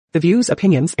The views,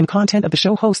 opinions, and content of the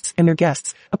show hosts and their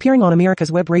guests appearing on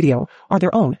America's Web Radio are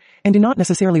their own and do not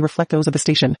necessarily reflect those of the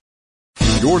station.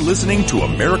 You're listening to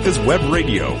America's Web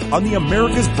Radio on the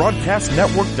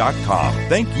AmericasBroadcastNetwork.com.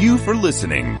 Thank you for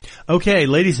listening. Okay,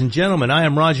 ladies and gentlemen, I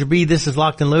am Roger B. This is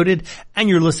Locked and Loaded, and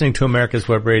you're listening to America's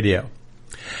Web Radio.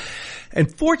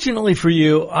 And fortunately for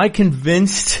you, I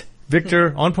convinced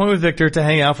Victor, On Point with Victor, to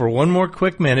hang out for one more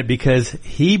quick minute because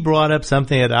he brought up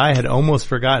something that I had almost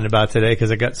forgotten about today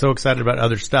because I got so excited about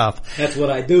other stuff. That's what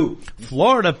I do.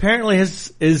 Florida apparently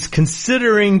is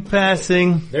considering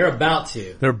passing. They're about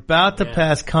to. They're about to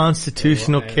pass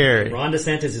constitutional carry. Ron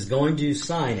DeSantis is going to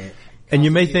sign it. And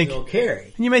you may think,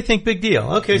 big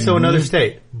deal. Okay, so another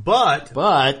state. But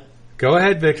go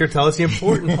ahead, Victor. Tell us the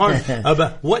important part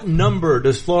about what number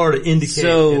does Florida indicate.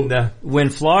 So when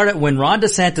Ron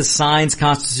DeSantis signs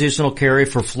constitutional carry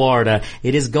for Florida,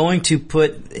 it is going to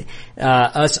put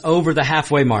us over the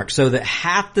halfway mark, so that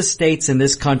half the states in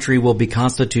this country will be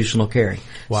constitutional carry.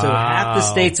 Wow. So half the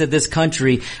states of this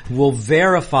country will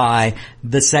verify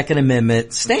the Second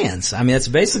Amendment stance. I mean, that's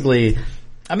basically.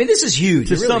 I mean, this is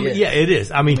huge. Yeah, it is.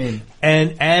 I mean,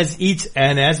 and as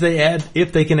they add,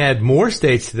 if they can add more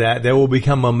states to that, there will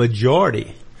become a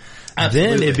majority.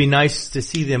 Absolutely. Then it'd be nice to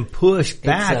see them push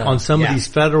back on some of these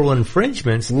federal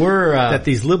infringements that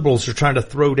these liberals are trying to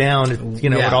throw down,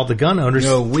 with all the gun owners.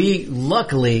 We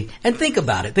luckily, and think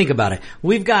about it.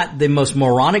 We've got the most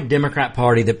moronic Democrat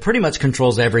Party that pretty much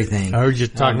controls everything. I heard you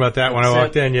talking about that when I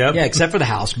walked in, yep. Yeah, except for the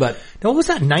House, but. No, what was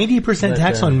that 90%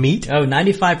 tax on meat?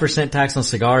 95% tax on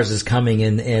cigars is coming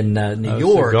in New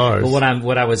York. Cigars. But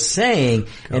what I was saying,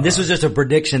 and this was just a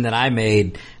prediction that I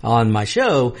made on my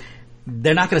show,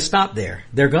 they're not going to stop there.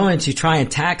 They're going to try and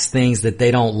tax things that they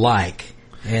don't like.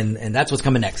 And that's what's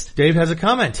coming next. Dave has a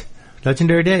comment.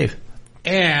 Legendary Dave.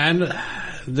 And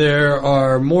there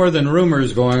are more than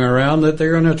rumors going around that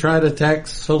they're going to try to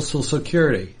tax Social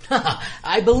Security.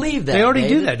 I believe that. They already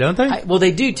do that, don't they?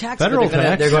 They do tax federal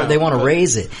tax. They want to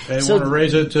raise it. They want to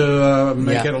raise it to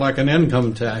make it like an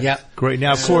income tax. Yeah. Great.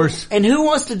 Now, of course. And who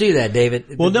wants to do that,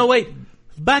 David? Well, no, wait.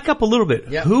 Back up a little bit.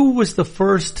 Yep. Who was the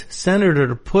first senator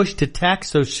to push to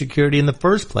tax Social Security in the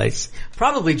first place?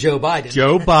 Probably Joe Biden.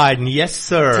 Joe Biden, yes,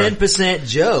 sir. 10%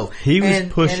 Joe. He was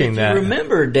pushing that. And if you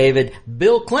remember, David,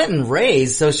 Bill Clinton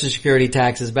raised Social Security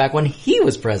taxes back when he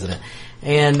was president.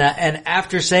 And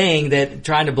after saying that,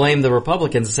 trying to blame the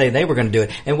Republicans and say they were going to do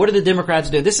it. And what did the Democrats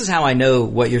do? This is how I know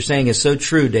what you're saying is so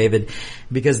true, David,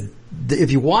 because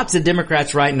if you watch the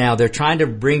Democrats right now, they're trying to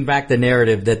bring back the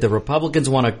narrative that the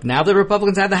Republicans want to, now the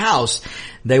Republicans have the House,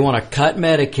 they want to cut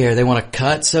Medicare, they want to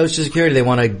cut Social Security, they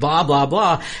want to blah, blah,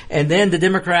 blah. And then the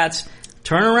Democrats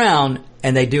turn around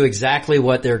and they do exactly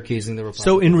what they're accusing the Republicans.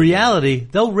 So in reality,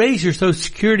 they'll raise your Social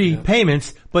Security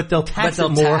payments, but they'll tax it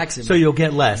more, so you'll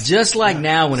get less. Just like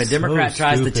now when a Democrat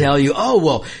tries to tell you, oh,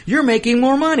 well, you're making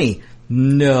more money.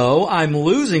 No, I'm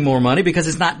losing more money because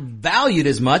it's not valued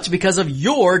as much because of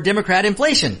your Democrat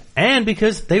inflation. And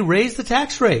because they raised the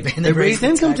tax rate. They raised the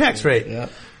income tax rate.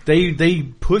 Yep. They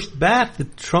pushed back the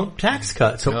Trump tax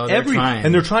cut. So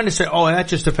they're trying to say, oh, that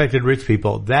just affected rich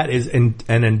people. That is an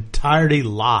entirety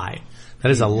lie.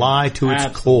 That is a lie to its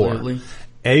core.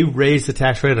 Raise the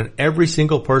tax rate on every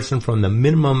single person from the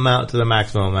minimum amount to the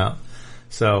maximum amount.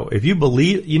 So if you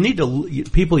believe, you need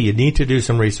to do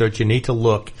some research. You need to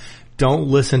look. Don't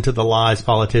listen to the lies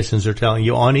politicians are telling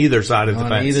you on either side of the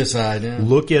fence. On either side, yeah.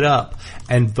 Look it up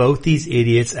and vote these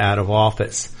idiots out of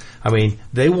office. I mean,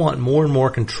 they want more and more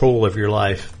control of your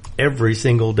life every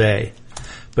single day.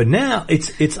 But now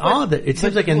it's odd that it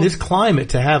seems like in this climate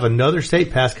to have another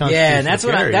state pass constitutional carry. Yeah, and that's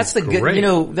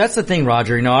that's the thing,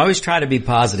 Roger. I always try to be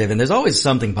positive, and there's always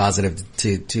something positive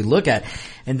to look at.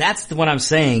 And that's what I'm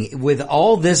saying. With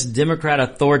all this Democrat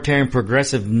authoritarian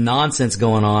progressive nonsense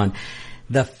going on,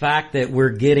 the fact that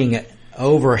we're getting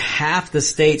over half the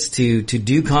states to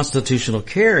do constitutional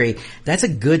carry, that's a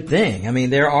good thing. I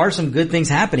mean, there are some good things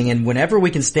happening, and whenever we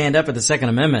can stand up for the Second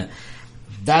Amendment,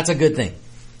 that's a good thing.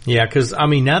 Yeah, because,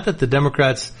 now that the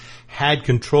Democrats had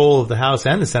control of the House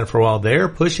and the Senate for a while, they're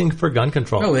pushing for gun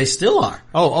control. No, they still are.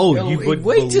 You would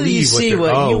wait till you see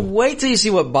wait till you see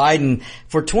what Biden,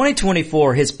 for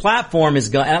 2024, his platform is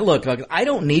going, and look, I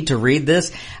don't need to read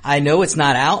this. I know it's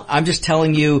not out. I'm just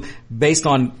telling you based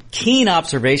on keen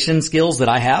observation skills that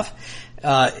I have.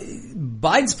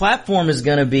 Biden's platform is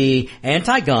going to be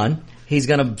anti-gun. He's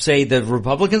going to say that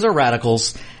Republicans are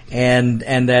radicals and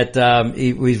that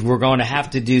we're going to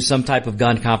have to do some type of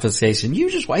gun confiscation. He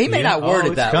may not word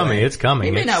it that way. It's coming.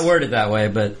 He may not word it that way,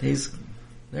 but he's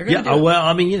They're going to do it. Well,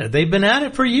 I mean, they've been at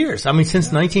it for years. I mean,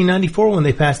 since 1994 when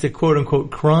they passed the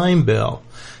quote-unquote crime bill,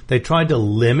 they tried to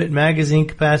limit magazine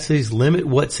capacities, limit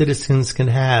what citizens can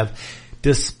have,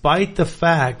 despite the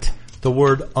fact the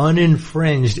word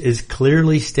uninfringed is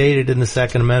clearly stated in the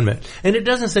Second Amendment. And it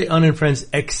doesn't say uninfringed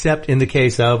except in the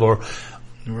case of or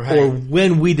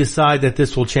when we decide that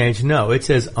this will change. No, it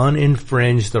says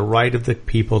uninfringed, the right of the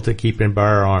people to keep and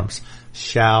bear arms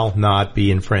shall not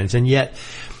be infringed. And yet,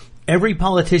 every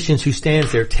politician who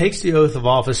stands there takes the oath of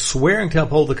office, swearing to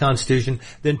uphold the Constitution,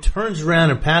 then turns around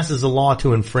and passes a law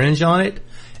to infringe on it,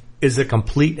 is a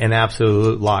complete and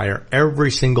absolute liar.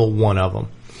 Every single one of them.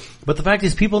 But the fact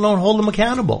is, people don't hold them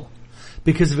accountable.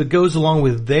 Because if it goes along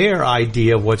with their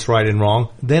idea of what's right and wrong,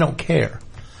 they don't care.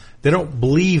 They don't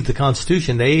believe the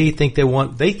Constitution. They think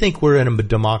we're in a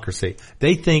democracy.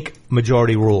 They think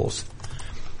majority rules.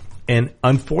 And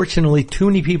unfortunately, too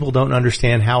many people don't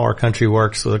understand how our country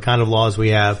works, so the kind of laws we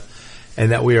have,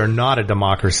 and that we are not a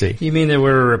democracy. You mean that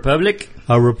we're a republic?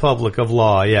 A republic of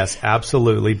law, yes,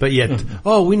 absolutely. But yet,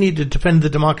 we need to defend the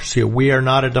democracy. We are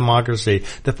not a democracy.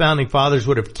 The founding fathers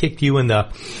would have kicked you in the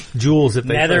jewels if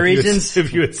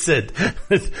you had said,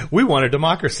 we want a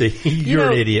democracy.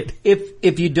 You're an idiot.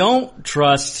 If you don't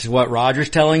trust what Roger's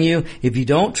telling you, if you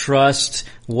don't trust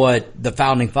what the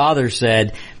founding fathers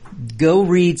said, go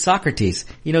read Socrates.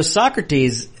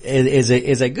 Socrates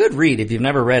is a good read if you've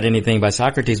never read anything by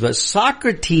Socrates, but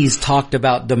Socrates talked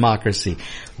about democracy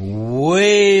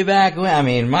way back when. I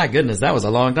mean, my goodness, that was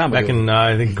a long time ago. Back in,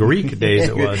 I think, Greek days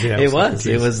it was. Yeah, it was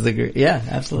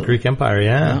absolutely. Greek Empire,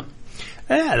 yeah.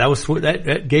 Yeah,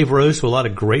 that gave rise to a lot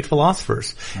of great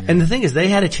philosophers. Mm-hmm. And the thing is, they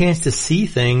had a chance to see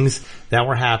things that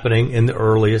were happening in the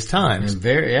earliest times.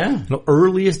 The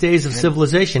earliest days of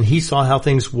civilization, he saw how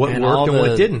things worked and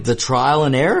what didn't. The trial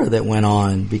and error that went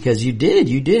on, because you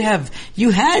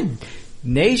had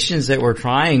nations that were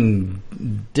trying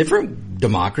different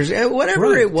democracy,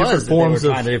 whatever it was, forms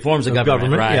of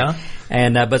government, right? Yeah.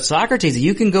 And but Socrates,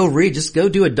 you can just go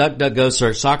do a DuckDuckGo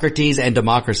search, Socrates and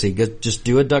democracy. Just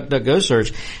do a DuckDuckGo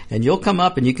search, and you'll come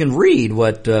up and you can read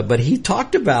what. But he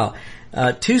talked about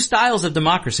two styles of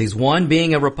democracies: one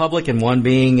being a republic and one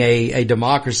being a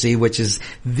democracy, which is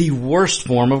the worst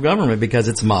form of government because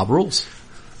it's mob rules.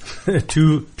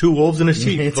 two wolves and a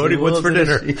sheep voting what's for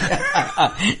dinner.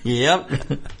 Yep.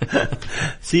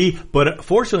 See, but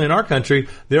fortunately in our country,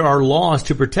 there are laws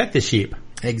to protect the sheep.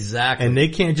 Exactly. And they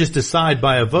can't just decide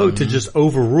by a vote to just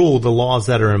overrule the laws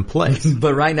that are in place.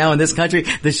 But right now in this country,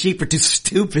 the sheep are too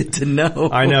stupid to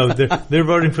know. I know. They're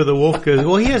voting for the wolf because,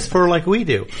 he has fur like we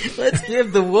do. Let's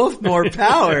give the wolf more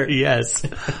power. Yes.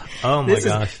 Oh my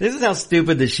gosh. This is how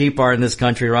stupid the sheep are in this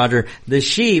country, Roger. The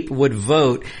sheep would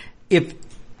vote if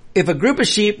a group of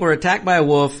sheep were attacked by a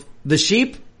wolf, the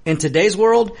sheep in today's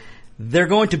world, they're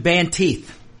going to ban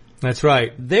teeth. That's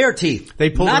right. Their teeth.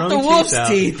 They pull not their own the wolf's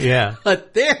teeth. Yeah.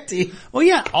 But their teeth. Well,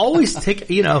 yeah, always take,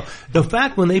 the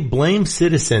fact when they blame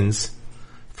citizens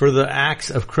for the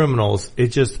acts of criminals, it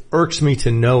just irks me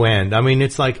to no end. I mean,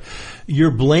 it's like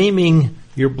you're blaming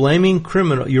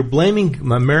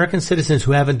American citizens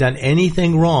who haven't done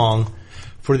anything wrong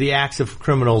for the acts of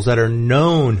criminals that are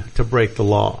known to break the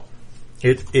law.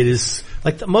 It is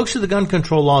like most of the gun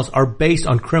control laws are based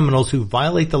on criminals who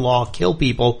violate the law, kill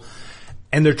people,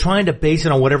 and they're trying to base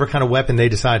it on whatever kind of weapon they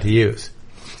decide to use.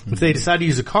 If they decide to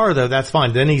use a car, though, that's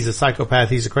fine. Then he's a psychopath.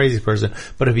 He's a crazy person.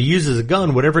 But if he uses a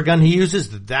gun, whatever gun he uses,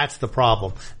 that's the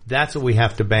problem. That's what we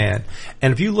have to ban.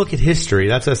 And if you look at history,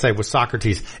 that's what I say with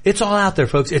Socrates. It's all out there,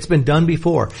 folks. It's been done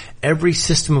before. Every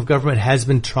system of government has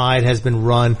been tried, has been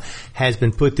run, has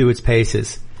been put through its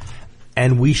paces.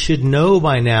 And we should know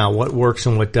by now what works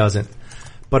and what doesn't.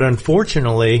 But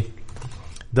unfortunately,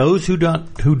 those who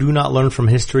do not learn from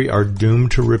history are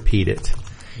doomed to repeat it.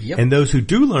 Yep. And those who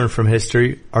do learn from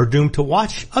history are doomed to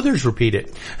watch others repeat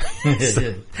it.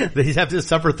 So they have to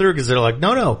suffer through because they're like,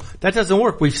 no, that doesn't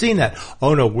work. We've seen that.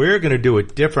 Oh no, we're going to do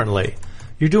it differently.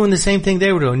 You're doing the same thing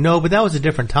they were doing. No, but that was a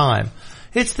different time.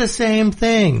 It's the same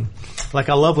thing. Like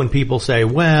I love when people say,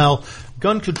 well,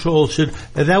 gun control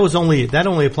that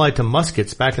only applied to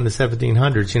muskets back in the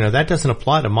 1700s. That doesn't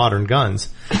apply to modern guns.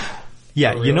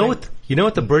 Yeah, really? You know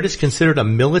what the British considered a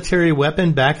military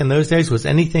weapon back in those days was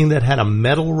anything that had a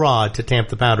metal rod to tamp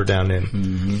the powder down in.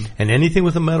 Mm-hmm. And anything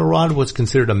with a metal rod was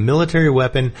considered a military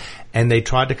weapon, and they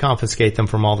tried to confiscate them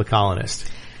from all the colonists.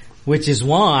 Which is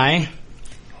why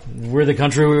we're the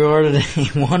country we are today.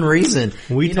 One reason.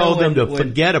 We told them to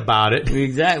forget about it.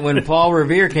 Exactly. When Paul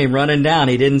Revere came running down,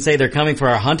 he didn't say they're coming for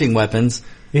our hunting weapons.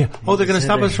 Yeah. Oh, they're going to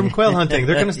stop us from quail hunting.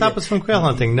 They're going to stop us from quail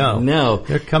hunting. No.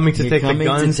 They're coming to take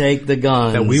the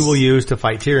guns that we will use to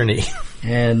fight tyranny.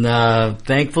 And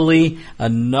thankfully,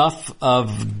 enough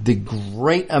of the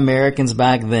great Americans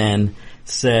back then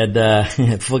said,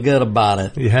 forget about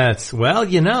it. Yes. Well,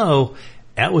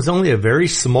 that was only a very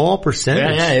small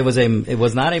percentage. Yeah, it was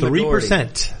not a majority.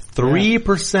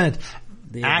 3%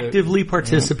 actively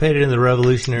participated in the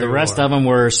Revolutionary War. The rest of them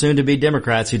were soon-to-be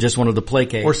Democrats who just wanted to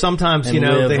placate. Or sometimes, they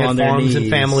had farms and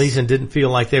families and didn't feel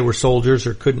like they were soldiers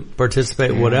or couldn't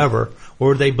participate, whatever.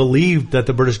 Or they believed that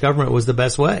the British government was the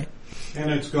best way.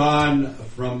 And it's gone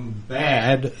from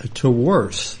bad to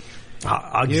worse.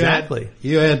 Exactly.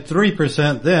 You had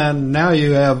 3% then. Now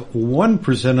you have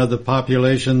 1% of the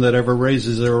population that ever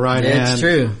raises their right hand. It's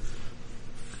true.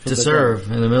 To serve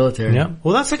in the military. Yeah.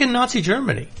 Well, that's like in Nazi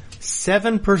Germany.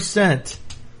 7%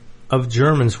 of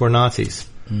Germans were Nazis.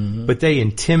 Mm-hmm. But they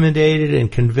intimidated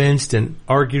and convinced and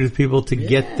argued with people to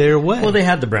get their way. Well, they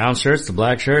had the brown shirts, the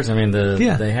black shirts. I mean,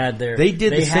 they had their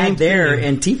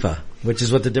Antifa, which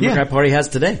is what the Democrat Party has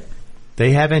today.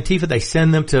 They have Antifa. They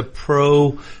send them to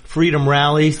pro-freedom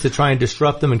rallies to try and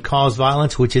disrupt them and cause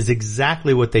violence, which is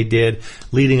exactly what they did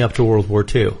leading up to World War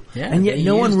II. Yeah, and yet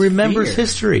no one remembers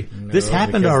history. This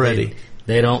happened already.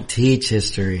 They don't teach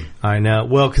history. I know.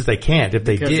 Well, because they can't. If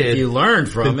they did, if you learned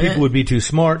from then people would be too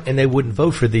smart and they wouldn't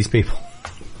vote for these people.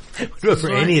 Vote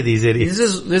for any of these idiots.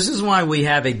 This is why we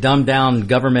have a dumbed down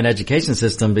government education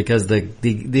system, because the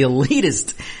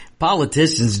elitist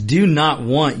politicians do not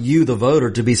want you, the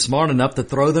voter, to be smart enough to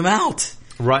throw them out.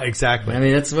 Right, exactly. I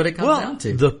mean, that's what it comes down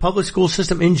to. The public school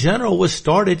system in general was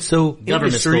started so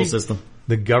school system.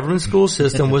 The government school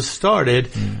system was started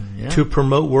to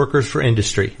promote workers for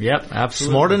industry. Yep,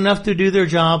 absolutely. Smart enough to do their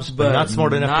jobs, but not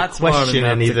smart enough to question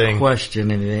anything.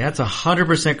 That's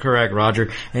 100% correct,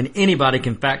 Roger. And anybody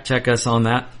can fact check us on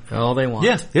that all they want.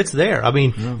 Yes, it's there. I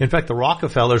mean, in fact, the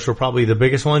Rockefellers were probably the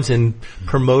biggest ones in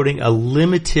promoting a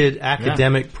limited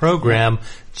academic program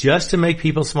just to make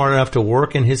people smart enough to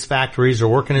work in his factories or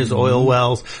work in his oil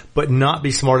wells, but not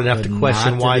be smart enough to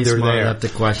question why they're there. Enough to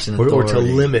question or to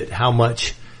limit how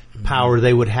much power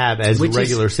they would have as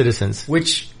regular citizens.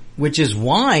 Which is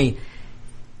why,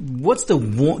 what's the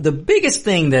biggest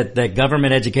thing that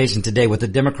government education today, what the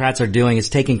Democrats are doing, is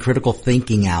taking critical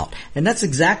thinking out. And that's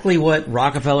exactly what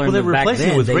Rockefeller and they're replacing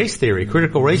it with race theory,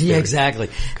 critical race theory. Yeah, exactly.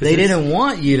 They didn't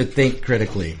want you to think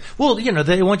critically. Well,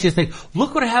 they want you to think,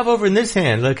 look what I have over in this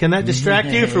hand. Look, can that distract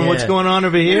you from what's going on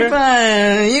over here?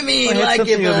 You mean like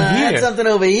if I had something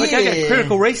over here? Like I got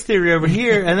critical race theory over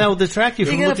here, and that will distract you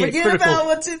from looking at critical about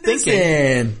what's in this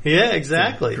hand. Yeah,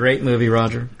 exactly. Great movie,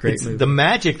 Roger. Great movie. The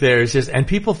magic there is just, and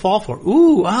people fall for it.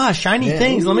 Ooh, shiny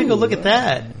things. Let me go look at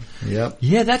that. Yep.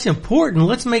 Yeah, that's important.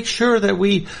 Let's make sure that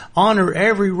we honor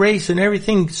every race and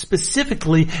everything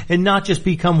specifically and not just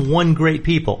become one great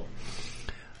people.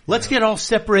 Let's get all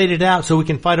separated out so we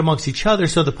can fight amongst each other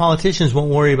so the politicians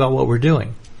won't worry about what we're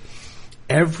doing.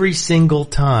 Every single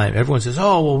time, everyone says,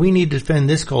 we need to defend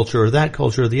this culture or that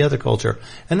culture or the other culture.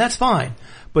 And that's fine.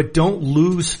 But don't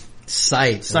lose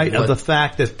sight of the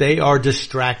fact that they are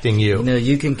distracting you.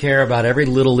 You can care about every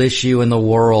little issue in the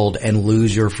world and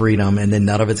lose your freedom, and then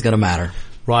none of it's going to matter.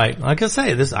 Right. Like I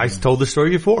say, I told this story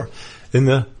before. In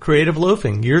the Creative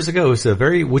Loafing years ago,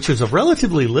 which was a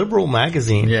relatively liberal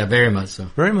magazine. Yeah, very much so.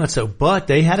 Very much so. But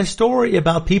they had a story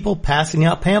about people passing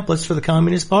out pamphlets for the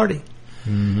Communist Party.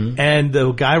 Mm-hmm. And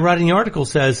the guy writing the article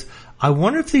says, I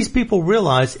wonder if these people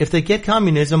realize if they get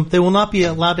communism, they will not be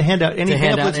allowed to hand out any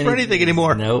pamphlets for anything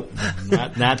anymore. Nope.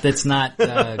 That's not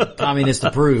communist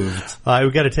approved.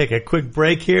 We've got to take a quick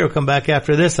break here. We'll come back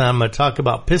after this. I'm going to talk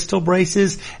about pistol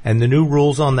braces and the new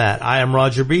rules on that. I am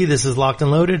Roger B. This is Locked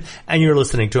and Loaded, and you're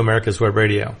listening to America's Web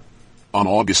Radio. On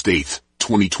August 8th,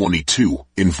 2022,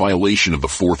 in violation of the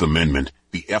Fourth Amendment,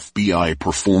 the FBI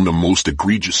performed a most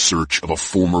egregious search of a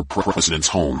former president's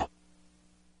home.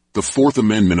 The Fourth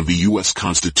Amendment of the U.S.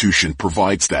 Constitution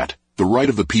provides that the right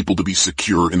of the people to be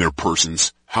secure in their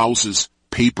persons, houses,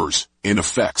 papers, and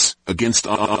effects against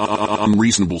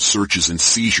unreasonable searches and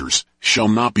seizures shall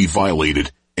not be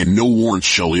violated, and no warrants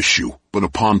shall issue, but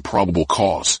upon probable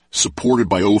cause, supported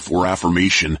by oath or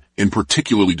affirmation, and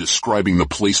particularly describing the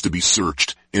place to be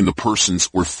searched and the persons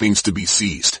or things to be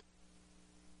seized.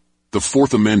 The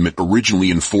Fourth Amendment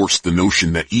originally enforced the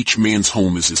notion that each man's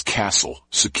home is his castle,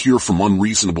 secure from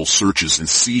unreasonable searches and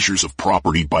seizures of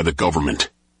property by the government.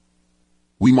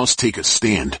 We must take a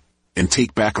stand and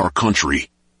take back our country.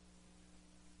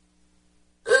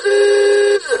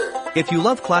 If you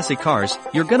love classic cars,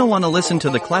 you're gonna want to listen to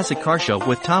the Classic Car Show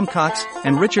with Tom Cox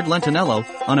and Richard Lentinello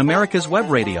on America's Web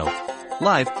Radio.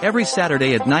 Live every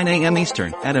Saturday at 9 a.m.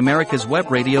 Eastern at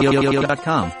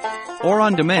americaswebradio.com. Or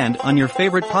on demand on your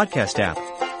favorite podcast app.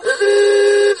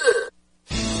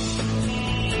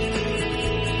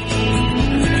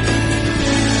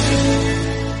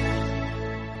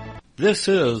 This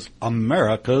is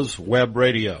America's Web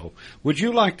Radio. Would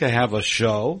you like to have a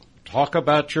show, talk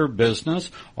about your business,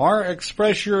 or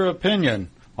express your opinion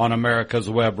on America's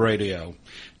Web Radio?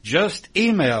 Just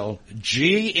email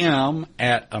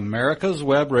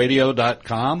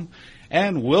gm@americaswebradio.com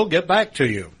and we'll get back to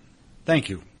you. Thank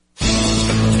you.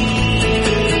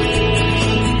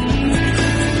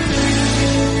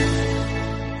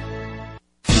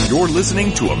 You're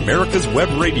listening to America's Web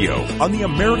Radio on the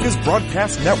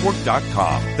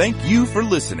AmericasBroadcastNetwork.com. Thank you for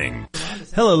listening.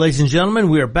 Hello, ladies and gentlemen.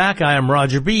 We are back. I am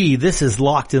Roger B. This is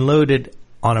Locked and Loaded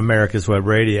on America's Web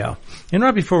Radio. And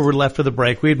right before we left for the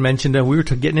break, we had mentioned that we were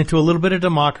getting into a little bit of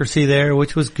democracy there,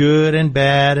 which was good and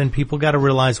bad, and people got to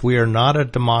realize we are not a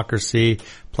democracy,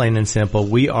 plain and simple.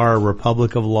 We are a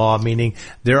republic of law, meaning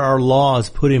there are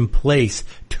laws put in place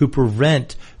to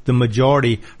prevent the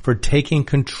majority for taking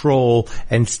control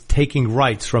and taking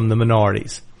rights from the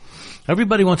minorities.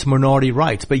 Everybody wants minority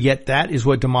rights, but yet that is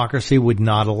what democracy would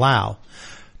not allow.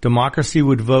 Democracy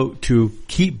would vote to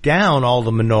keep down all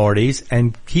the minorities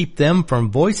and keep them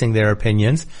from voicing their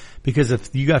opinions, because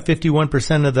if you got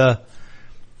 51% of the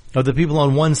people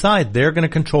on one side, they're going to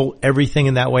control everything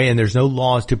in that way, and there's no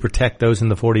laws to protect those in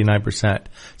the 49%.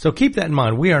 So keep that in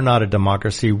mind. We are not a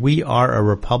democracy. We are a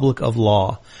republic of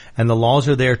law, and the laws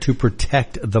are there to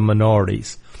protect the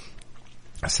minorities.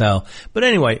 So, but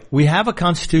anyway, we have a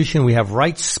constitution. We have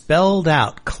rights spelled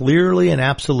out clearly and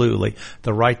absolutely.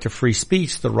 The right to free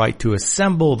speech, the right to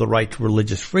assemble, the right to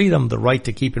religious freedom, the right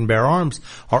to keep and bear arms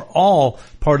are all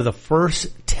part of the first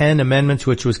 10 amendments,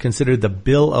 which was considered the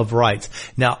Bill of Rights.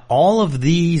 Now, all of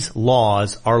these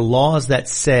laws are laws that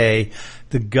say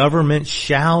the government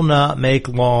shall not make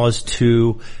laws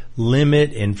to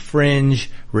limit, infringe,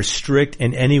 restrict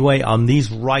in any way on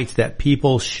these rights that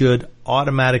people should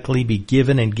automatically be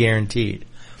given and guaranteed.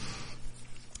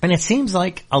 And it seems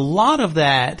like a lot of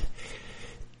that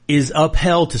is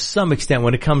upheld to some extent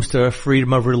when it comes to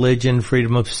freedom of religion,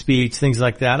 freedom of speech, things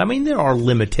like that. I mean, there are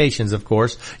limitations, of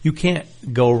course. You can't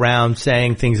go around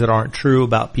saying things that aren't true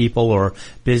about people or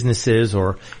businesses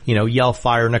or, yell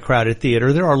fire in a crowded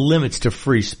theater. There are limits to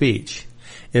free speech.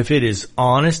 If it is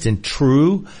honest and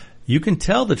true, you can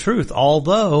tell the truth,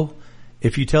 although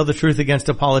if you tell the truth against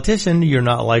a politician, you're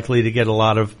not likely to get a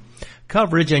lot of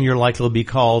coverage and you're likely to be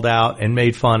called out and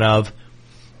made fun of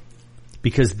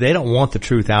because they don't want the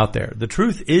truth out there. The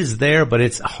truth is there, but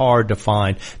it's hard to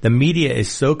find. The media is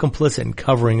so complicit in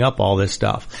covering up all this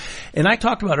stuff. And I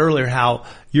talked about earlier how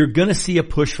you're going to see a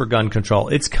push for gun control.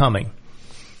 It's coming.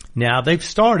 Now, they've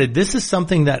started. This is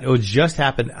something that was just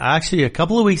happened. Actually, a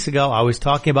couple of weeks ago, I was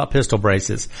talking about pistol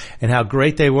braces and how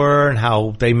great they were and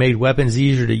how they made weapons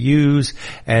easier to use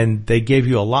and they gave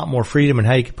you a lot more freedom in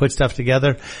how you could put stuff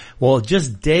together. Well,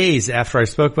 just days after I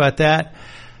spoke about that,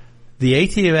 the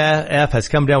ATF has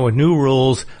come down with new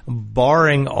rules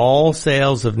barring all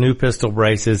sales of new pistol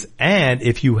braces. And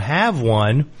if you have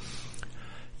one,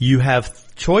 you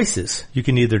have choices. You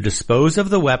can either dispose of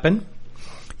the weapon.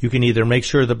 You can either make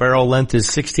sure the barrel length is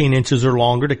 16 inches or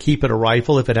longer to keep it a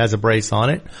rifle if it has a brace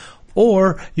on it,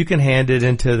 or you can hand it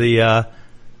into the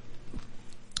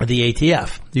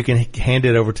ATF. You can hand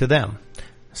it over to them.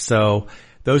 So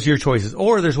those are your choices.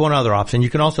 Or there's one other option.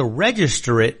 You can also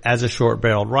register it as a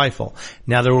short-barreled rifle.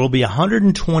 Now, there will be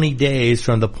 120 days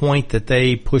from the point that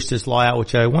they pushed this law out,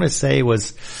 which I want to say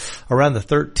was around the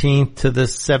 13th to the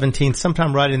 17th,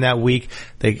 sometime right in that week.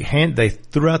 They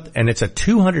threw out, and it's a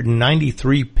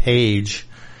 293-page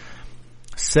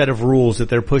set of rules that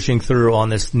they're pushing through on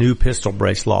this new pistol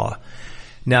brace law.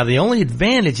 Now, the only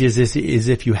advantage is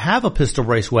if you have a pistol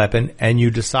brace weapon and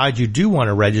you decide you do want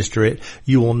to register it,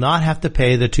 you will not have to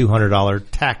pay the $200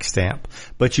 tax stamp.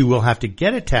 But you will have to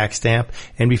get a tax stamp,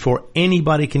 and before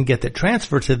anybody can get that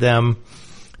transfer to them,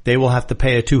 they will have to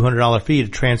pay a $200 fee to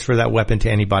transfer that weapon to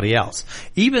anybody else.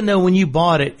 Even though when you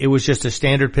bought it, it was just a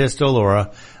standard pistol or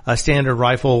a standard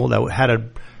rifle that had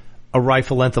a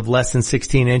rifle length of less than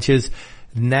 16 inches,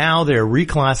 now they're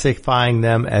reclassifying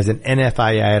them as an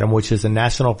NFI item, which is the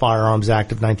National Firearms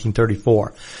Act of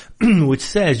 1934, which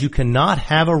says you cannot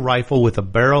have a rifle with a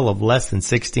barrel of less than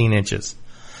 16 inches.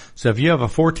 So if you have a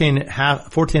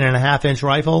 14.5 inch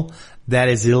rifle, that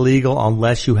is illegal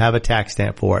unless you have a tax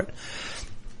stamp for it.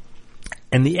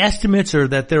 And the estimates are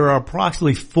that there are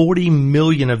approximately 40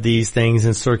 million of these things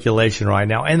in circulation right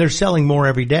now, and they're selling more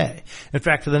every day. In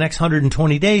fact, for the next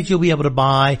 120 days, you'll be able to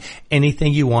buy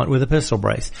anything you want with a pistol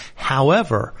brace.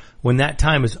 However, when that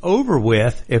time is over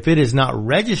with, if it is not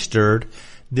registered,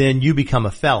 then you become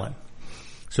a felon.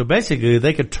 So basically,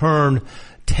 they could turn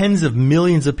tens of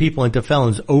millions of people into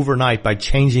felons overnight by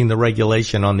changing the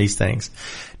regulation on these things.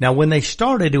 Now, when they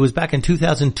started, it was back in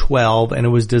 2012, and it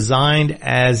was designed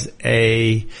as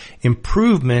a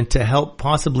improvement to help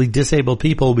possibly disabled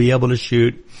people be able to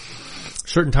shoot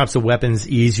certain types of weapons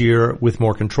easier with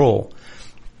more control.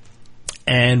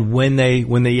 And when the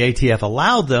ATF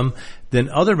allowed them, then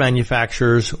other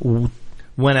manufacturers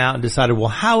went out and decided, well,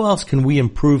 how else can we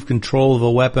improve control of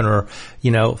a weapon or,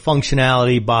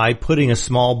 functionality by putting a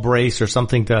small brace or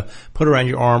something to put around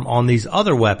your arm on these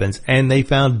other weapons? And they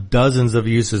found dozens of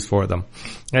uses for them.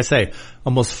 I say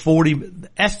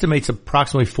estimates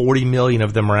approximately 40 million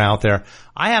of them are out there.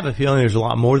 I have a feeling there's a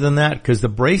lot more than that because the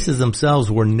braces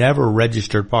themselves were never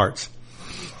registered parts.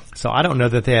 So I don't know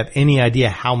that they have any idea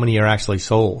how many are actually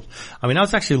sold. I mean, I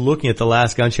was actually looking at the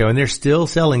last gun show, and they're still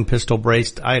selling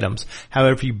pistol-braced items.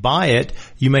 However, if you buy it,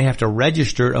 you may have to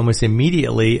register it almost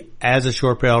immediately as a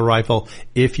short-barrel rifle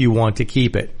if you want to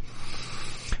keep it.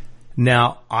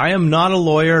 Now, I am not a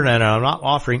lawyer, and I'm not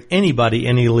offering anybody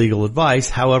any legal advice.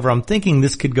 However, I'm thinking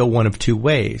this could go one of two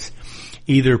ways.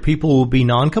 Either people will be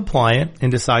non-compliant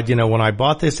and decide, when I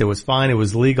bought this, it was fine, it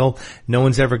was legal, no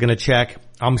one's ever going to check,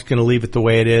 I'm just going to leave it the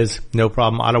way it is, no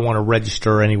problem, I don't want to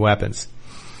register any weapons.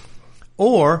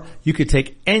 Or you could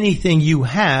take anything you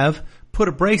have, put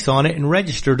a brace on it, and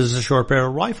register it as a short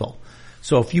barrel rifle.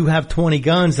 So if you have 20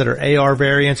 guns that are AR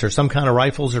variants or some kind of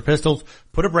rifles or pistols,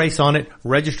 put a brace on it,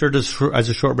 register it as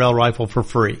a short barrel rifle for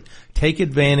free. Take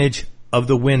advantage of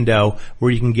the window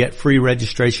where you can get free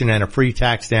registration and a free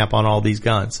tax stamp on all these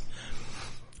guns.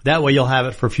 That way you'll have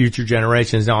it for future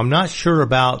generations. Now, I'm not sure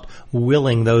about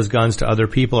willing those guns to other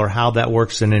people or how that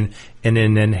works in an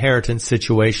inheritance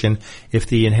situation, if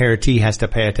the inheritee has to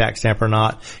pay a tax stamp or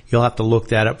not. You'll have to look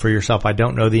that up for yourself. I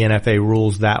don't know the NFA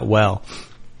rules that well.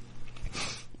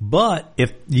 But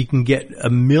if you can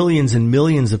get millions and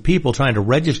millions of people trying to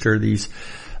register these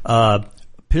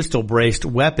pistol-braced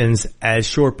weapons as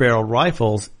short-barrel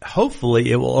rifles, hopefully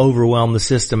it will overwhelm the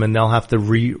system and they'll have to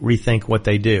rethink what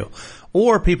they do.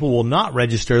 Or people will not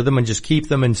register them and just keep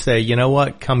them and say, you know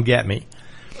what, come get me.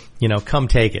 Come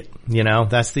take it.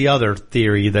 That's the other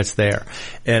theory that's there.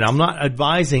 And I'm not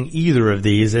advising either of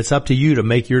these. It's up to you to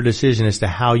make your decision as to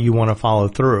how you want to follow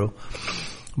through.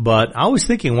 But I was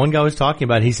thinking, one guy was talking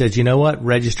about, he says, you know what,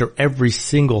 register every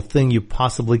single thing you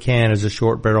possibly can as a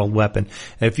short-barreled weapon.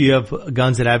 If you have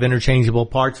guns that have interchangeable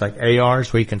parts like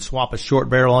ARs where you can swap a short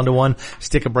barrel onto one,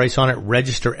 stick a brace on it,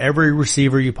 register every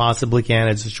receiver you possibly can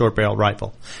as a short-barreled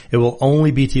rifle. It will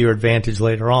only be to your advantage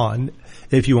later on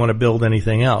if you want to build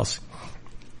anything else.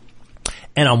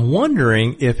 And I'm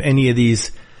wondering if any of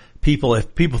these people,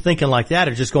 if people thinking like that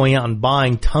are just going out and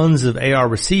buying tons of AR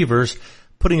receivers,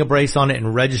 putting a brace on it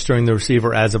and registering the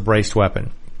receiver as a braced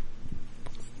weapon.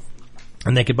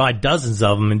 And they could buy dozens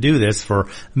of them and do this for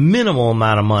minimal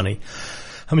amount of money.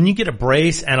 I mean, you get a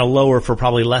brace and a lower for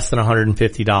probably less than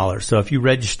 $150. So if you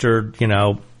registered,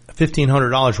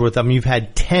 $1,500 worth of them, you've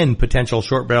had 10 potential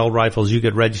short-barreled rifles you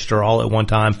could register all at one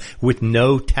time with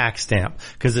no tax stamp.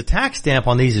 Because the tax stamp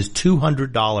on these is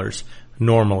 $200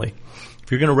 normally.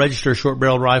 If you're going to register a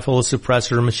short-barreled rifle, a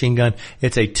suppressor, a machine gun,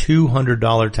 it's a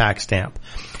 $200 tax stamp.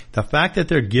 The fact that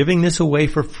they're giving this away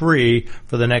for free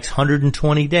for the next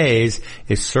 120 days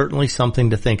is certainly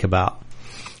something to think about.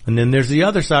 And then there's the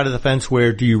other side of the fence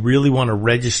where do you really want to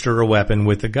register a weapon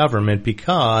with the government,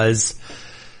 because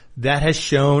that has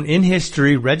shown in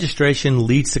history registration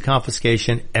leads to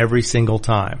confiscation every single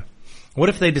time. What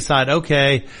if they decide,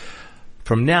 okay,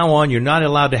 from now on, you're not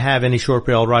allowed to have any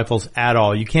short-barreled rifles at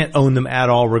all. You can't own them at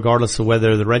all, regardless of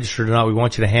whether they're registered or not. We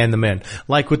want you to hand them in.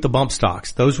 Like with the bump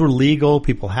stocks. Those were legal.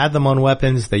 People had them on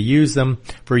weapons. They used them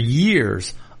for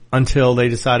years until they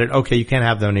decided, okay, you can't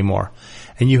have them anymore.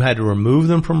 And you had to remove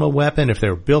them from a weapon. If they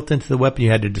were built into the weapon, you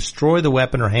had to destroy the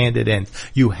weapon or hand it in.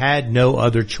 You had no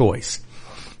other choice.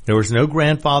 There was no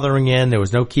grandfathering in. There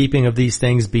was no keeping of these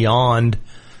things beyond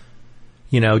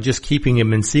just keeping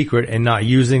them in secret and not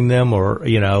using them or,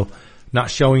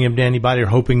 not showing them to anybody or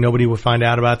hoping nobody would find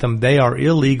out about them. They are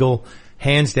illegal,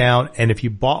 hands down. And if you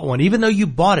bought one, even though you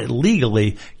bought it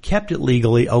legally, kept it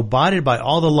legally, abided by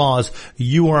all the laws,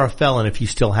 you are a felon if you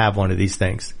still have one of these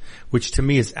things, which to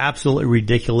me is absolutely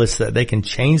ridiculous that they can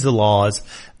change the laws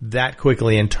that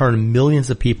quickly and turn millions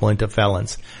of people into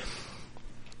felons.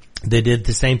 They did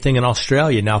the same thing in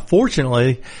Australia. Now,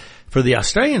 fortunately, for the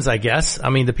Australians, I guess, I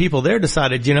mean, the people there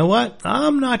decided, you know what,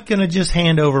 I'm not going to just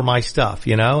hand over my stuff,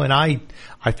 and I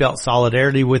felt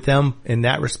solidarity with them in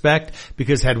that respect,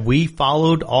 because had we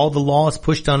followed all the laws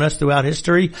pushed on us throughout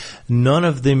history, none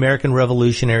of the American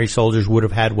Revolutionary soldiers would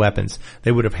have had weapons.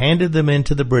 They would have handed them in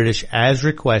to the British as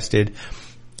requested,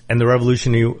 and the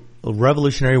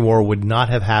Revolutionary War would not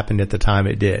have happened at the time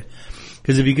it did.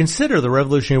 Because if you consider the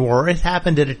Revolutionary War, it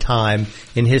happened at a time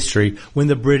in history when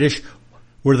the British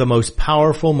were the most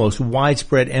powerful, most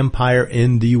widespread empire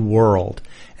in the world.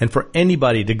 And for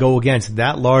anybody to go against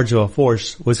that large of a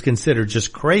force was considered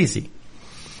just crazy.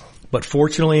 But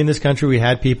fortunately in this country we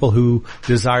had people who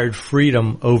desired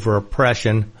freedom over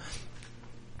oppression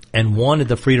and wanted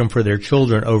the freedom for their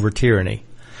children over tyranny.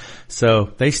 So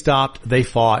they stopped, they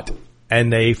fought,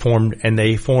 and they formed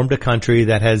a country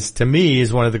that has, to me,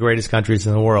 is one of the greatest countries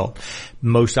in the world.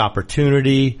 Most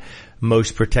opportunity,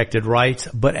 most protected rights.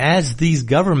 But as these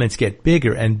governments get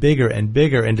bigger and bigger and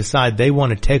bigger and decide they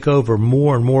want to take over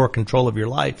more and more control of your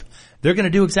life, they're going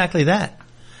to do exactly that.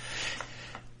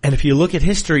 And if you look at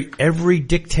history, every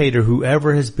dictator who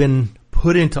ever has been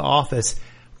put into office,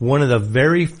 one of the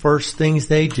very first things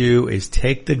they do is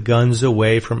take the guns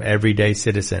away from everyday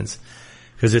citizens.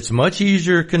 Because it's much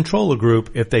easier to control a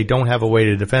group if they don't have a way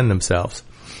to defend themselves.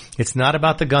 It's not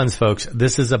about the guns, folks.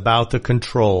 This is about the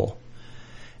control.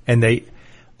 And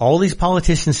all these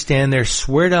politicians stand there,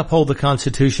 swear to uphold the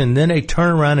Constitution, then they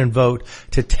turn around and vote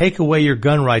to take away your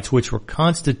gun rights, which were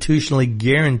constitutionally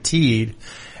guaranteed,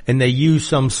 and they use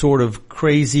some sort of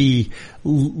crazy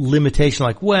limitation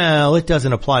like, well, it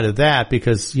doesn't apply to that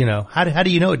because, how do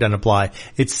you know it doesn't apply?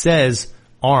 It says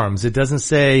arms. It doesn't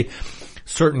say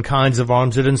certain kinds of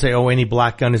arms. It doesn't say, any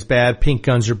black gun is bad, pink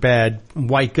guns are bad,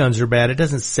 white guns are bad. It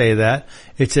doesn't say that.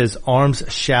 It says arms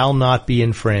shall not be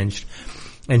infringed.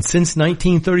 And since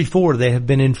 1934, they have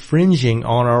been infringing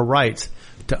on our rights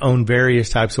to own various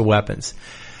types of weapons.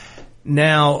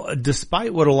 Now,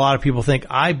 despite what a lot of people think,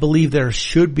 I believe there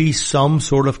should be some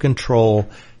sort of control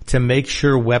to make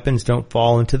sure weapons don't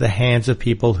fall into the hands of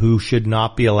people who should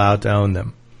not be allowed to own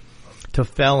them. To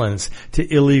felons, to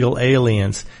illegal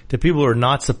aliens, to people who are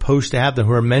not supposed to have them,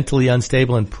 who are mentally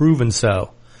unstable and proven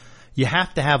so. You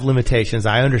have to have limitations.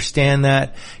 I understand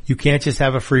that. You can't just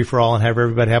have a free-for-all and have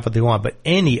everybody have what they want. But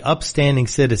any upstanding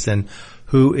citizen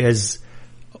who is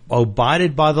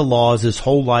abided by the laws his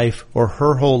whole life or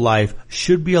her whole life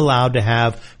should be allowed to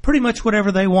have pretty much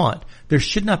whatever they want. There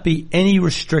should not be any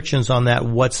restrictions on that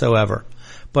whatsoever.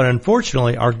 But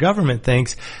unfortunately, our government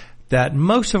thinks that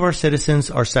most of our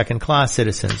citizens are second-class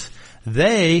citizens.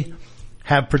 They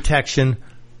have protection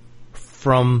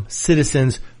from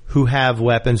citizens who have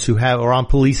weapons, or on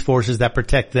police forces that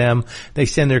protect them. They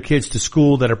send their kids to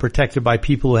school that are protected by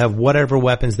people who have whatever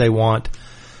weapons they want.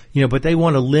 But they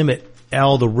want to limit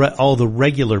all the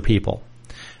regular people.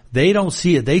 They don't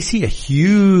see it. They see a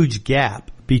huge gap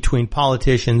between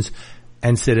politicians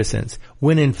and citizens,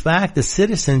 when in fact the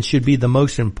citizens should be the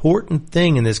most important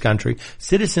thing in this country.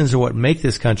 Citizens are what make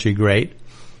this country great.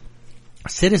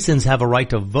 Citizens have a right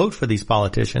to vote for these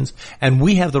politicians, and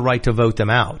we have the right to vote them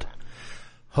out.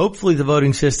 Hopefully the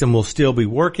voting system will still be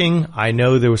working. I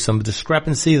know there was some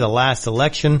discrepancy the last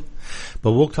election,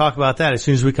 but we'll talk about that as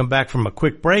soon as we come back from a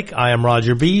quick break. I am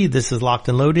Roger B. This is Locked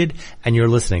and Loaded, and you're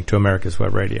listening to America's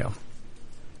Web Radio.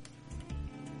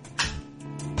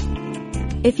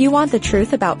 If you want the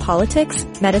truth about politics,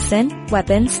 medicine,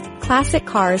 weapons, classic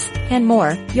cars, and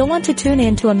more, you'll want to tune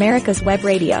in to America's Web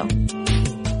Radio.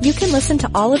 You can listen to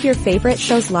all of your favorite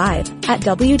shows live at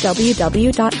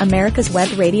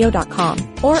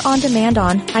www.americaswebradio.com or on demand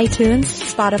on iTunes,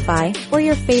 Spotify, or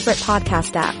your favorite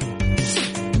podcast app.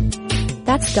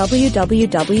 That's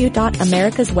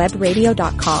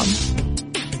www.americaswebradio.com.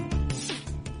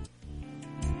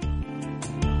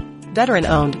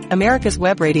 Veteran-owned, America's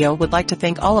Web Radio would like to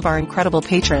thank all of our incredible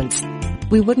patrons.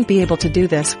 We wouldn't be able to do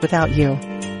this without you.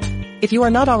 If you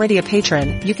are not already a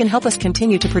patron, you can help us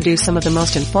continue to produce some of the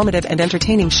most informative and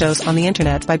entertaining shows on the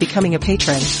internet by becoming a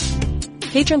patron.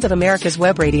 Patrons of America's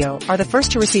Web Radio are the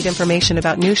first to receive information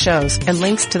about new shows and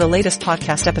links to the latest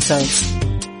podcast episodes.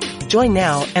 Join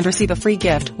now and receive a free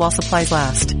gift while supplies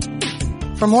last.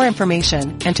 For more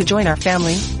information and to join our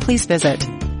family, please visit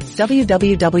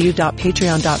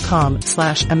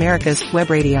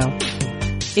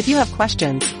www.patreon.com/americaswebradio. If you have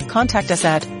questions, contact us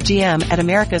at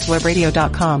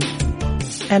gm@americaswebradio.com.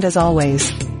 And as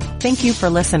always, thank you for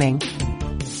listening.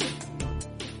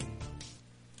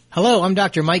 Hello, I'm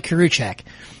Dr. Mike Karuchak.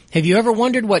 Have you ever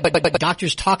wondered what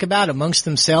doctors talk about amongst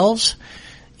themselves?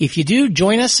 If you do,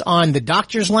 join us on the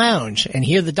Doctor's Lounge and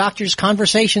hear the doctors'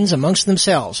 conversations amongst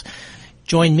themselves.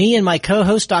 Join me and my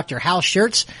co-host, Dr. Hal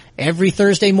Schertz, every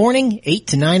Thursday morning, 8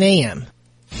 to 9 a.m.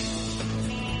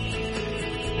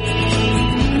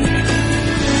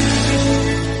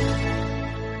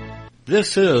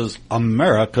 This is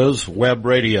America's Web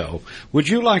Radio. Would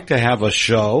you like to have a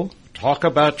show, talk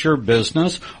about your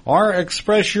business, or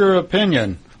express your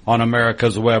opinion on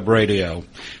America's Web Radio?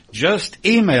 Just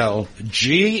email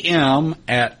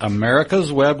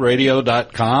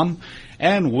gm@americaswebradio.com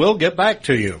and we'll get back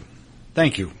to you.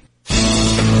 Thank you.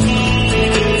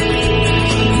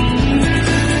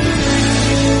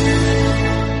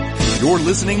 You're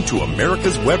listening to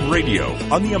America's Web Radio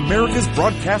on the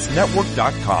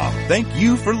AmericasBroadcastNetwork.com. Thank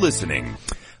you for listening.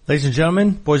 Ladies and gentlemen,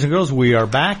 boys and girls, we are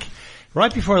back.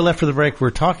 Right before I left for the break, we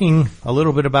were talking a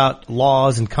little bit about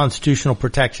laws and constitutional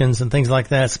protections and things like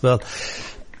that. But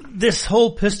this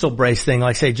whole pistol brace thing,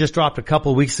 like I say, just dropped a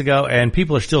couple of weeks ago, and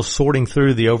people are still sorting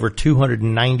through the over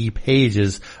 290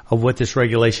 pages of what this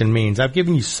regulation means. I've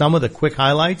given you some of the quick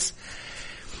highlights,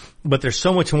 but there's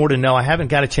so much more to know. I haven't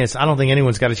got a chance. I don't think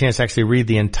anyone's got a chance to actually read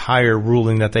the entire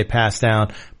ruling that they passed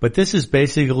down. But this is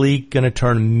basically going to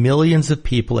turn millions of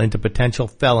people into potential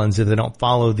felons if they don't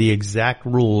follow the exact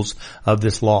rules of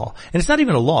this law. And it's not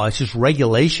even a law. It's just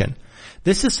regulation.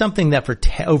 This is something that for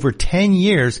over 10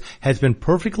 years has been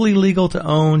perfectly legal to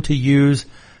own, to use,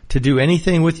 to do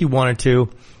anything with you wanted to,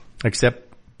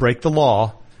 except break the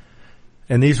law.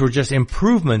 And these were just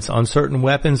improvements on certain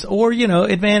weapons or,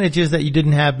 advantages that you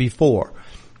didn't have before.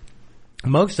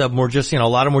 Most of them were just, a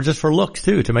lot of them were just for looks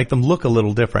too, to make them look a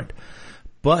little different.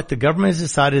 But the government has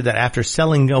decided that after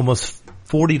selling almost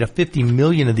 40 to 50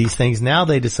 million of these things, now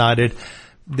they decided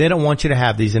they don't want you to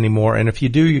have these anymore. And if you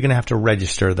do, you're going to have to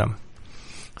register them.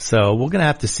 So we're going to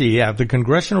have to see. Yeah, the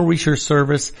Congressional Research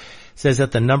Service says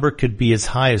that the number could be as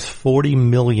high as 40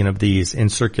 million of these in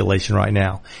circulation right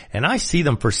now. And I see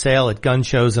them for sale at gun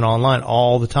shows and online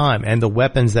all the time. And the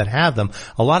weapons that have them,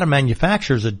 a lot of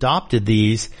manufacturers adopted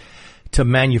these to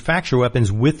manufacture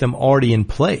weapons with them already in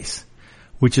place,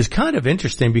 which is kind of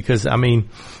interesting because,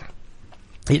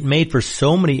 it made for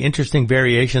so many interesting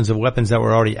variations of weapons that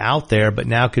were already out there, but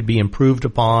now could be improved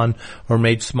upon or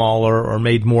made smaller or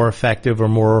made more effective or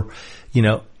more,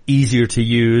 easier to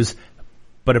use.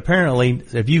 But apparently,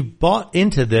 if you bought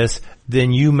into this,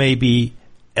 then you may be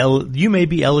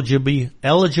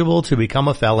eligible to become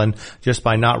a felon just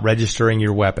by not registering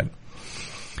your weapon.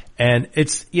 And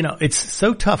it's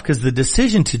so tough because the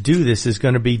decision to do this is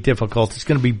going to be difficult. It's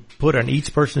going to be put on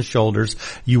each person's shoulders.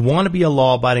 You want to be a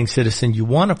law-abiding citizen. You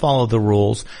want to follow the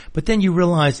rules. But then you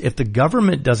realize if the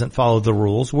government doesn't follow the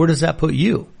rules, where does that put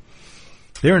you?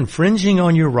 They're infringing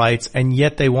on your rights, and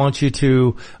yet they want you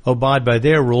to abide by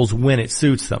their rules when it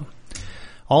suits them.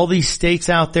 All these states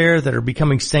out there that are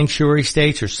becoming sanctuary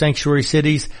states or sanctuary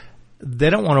cities,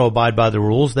 they don't want to abide by the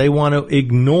rules. They want to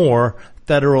ignore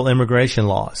federal immigration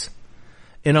laws.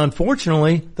 And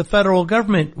unfortunately, the federal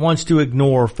government wants to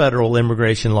ignore federal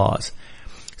immigration laws.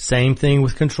 Same thing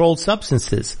with controlled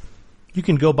substances. You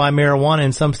can go buy marijuana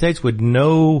in some states with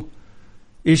no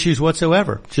issues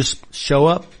whatsoever. Just show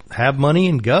up, have money,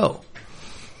 and go.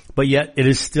 But yet it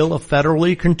is still a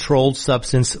federally controlled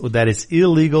substance that is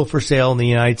illegal for sale in the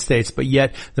United States. But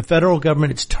yet the federal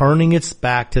government is turning its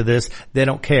back to this. They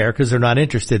don't care because they're not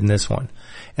interested in this one.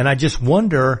 And I just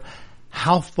wonder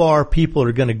how far people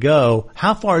are going to go.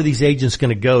 How far are these agents going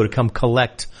to go to come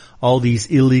collect all these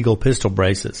illegal pistol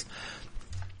braces?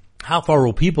 How far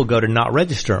will people go to not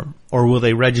register them? Or will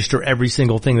they register every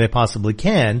single thing they possibly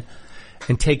can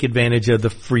and take advantage of the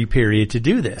free period to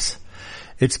do this?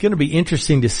 It's going to be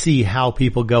interesting to see how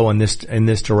people go in this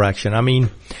direction.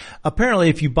 Apparently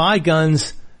if you buy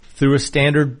guns through a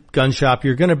standard gun shop,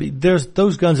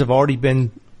 those guns have already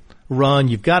been run.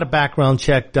 You've got a background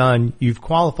check done. You've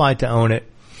qualified to own it.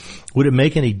 Would it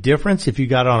make any difference if you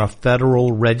got on a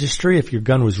federal registry, if your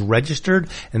gun was registered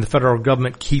and the federal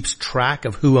government keeps track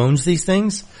of who owns these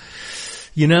things?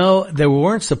 They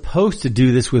weren't supposed to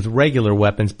do this with regular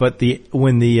weapons, but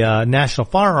when the National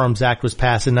Firearms Act was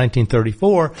passed in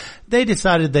 1934, they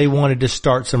decided they wanted to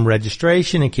start some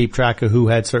registration and keep track of who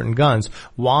had certain guns.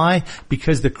 Why?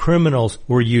 Because the criminals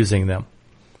were using them.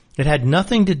 It had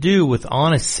nothing to do with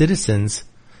honest citizens.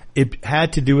 It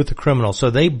had to do with the criminals. So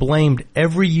they blamed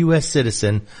every U.S.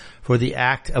 citizen for the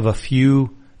act of a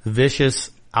few vicious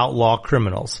outlaw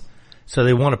criminals. So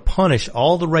they want to punish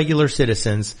all the regular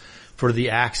citizens for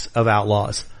the acts of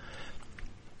outlaws,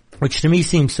 which to me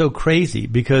seems so crazy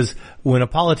because when a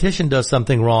politician does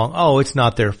something wrong, it's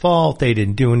not their fault. They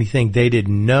didn't do anything. They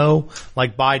didn't know.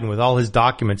 Like Biden with all his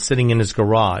documents sitting in his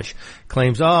garage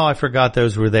claims, I forgot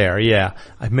those were there. Yeah.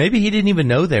 Maybe he didn't even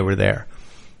know they were there.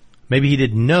 Maybe he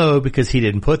didn't know because he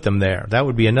didn't put them there. That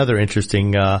would be another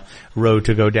interesting road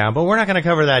to go down, but we're not going to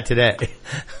cover that today.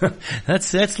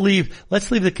 Let's leave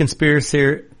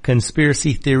the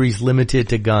conspiracy theories limited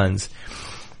to guns.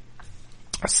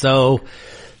 So,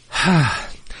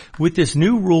 with this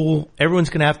new rule, everyone's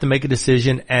going to have to make a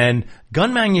decision, and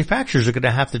gun manufacturers are going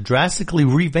to have to drastically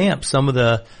revamp some of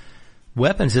the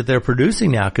weapons that they're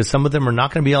producing now, because some of them are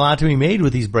not going to be allowed to be made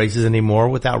with these braces anymore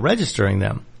without registering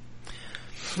them.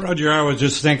 Roger, I was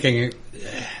just thinking,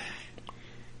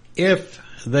 if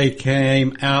they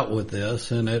came out with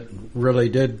this, and it really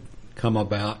did come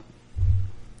about,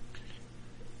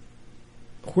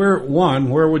 where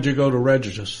would you go to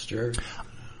register?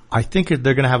 I think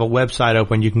they're going to have a website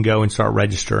open. You can go and start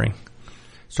registering.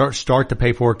 Start the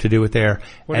paperwork to do it there.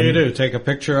 What do you do? Take a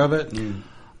picture of it?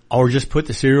 Or just put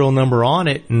the serial number on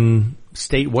it and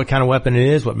state what kind of weapon it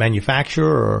is, what manufacturer,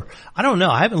 or I don't know.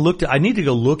 I haven't looked I need to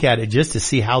go look at it just to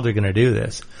see how they're going to do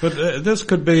this. But this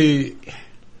could be,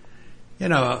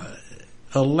 a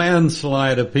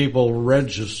landslide of people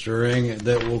registering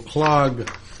that will clog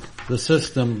the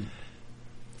system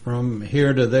from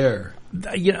here to there.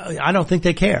 I don't think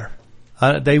they care.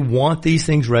 They want these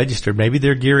things registered. Maybe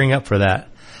they're gearing up for that.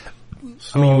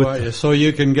 So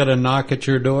you can get a knock at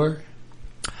your door?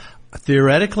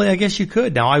 Theoretically, I guess you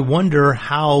could. Now, I wonder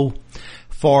how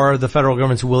far the federal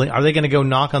government's willing. Are they going to go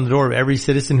knock on the door of every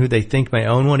citizen who they think may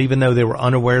own one, even though they were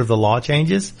unaware of the law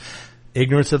changes?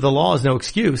 Ignorance of the law is no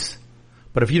excuse.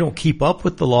 But if you don't keep up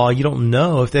with the law, you don't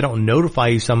know. If they don't notify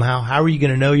you somehow, how are you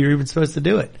going to know you're even supposed to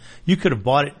do it? You could have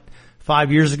bought it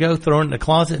 5 years ago, thrown it in the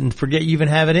closet, and forget you even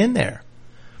have it in there.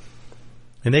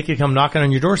 And they could come knocking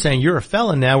on your door saying, you're a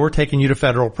felon now, we're taking you to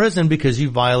federal prison because you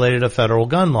violated a federal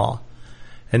gun law.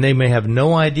 And they may have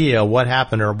no idea what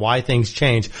happened or why things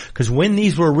changed. Because when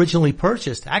these were originally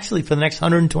purchased, actually for the next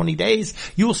 120 days,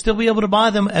 you will still be able to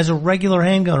buy them as a regular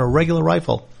handgun or regular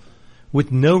rifle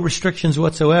with no restrictions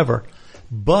whatsoever.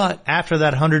 But after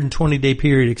that 120-day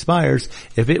period expires,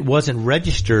 if it wasn't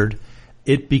registered,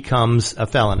 it becomes a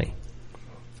felony.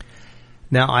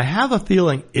 Now, I have a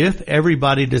feeling if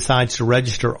everybody decides to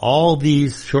register all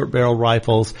these short-barrel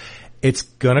rifles, it's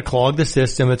going to clog the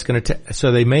system. It's going to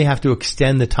so they may have to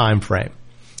extend the time frame.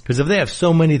 Because if they have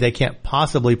so many they can't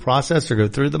possibly process or go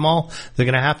through them all, they're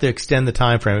going to have to extend the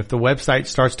time frame. If the website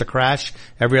starts to crash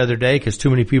every other day because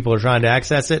too many people are trying to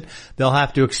access it, they'll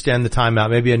have to extend the time out,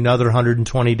 maybe another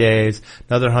 120 days,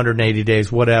 another 180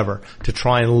 days, whatever, to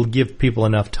try and give people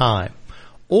enough time.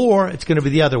 Or it's going to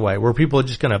be the other way, where people are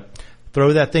just going to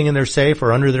throw that thing in their safe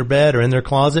or under their bed or in their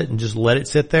closet and just let it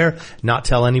sit there, not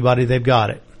tell anybody they've got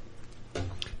it.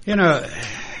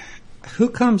 Who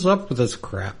comes up with this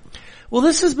crap? Well,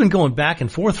 this has been going back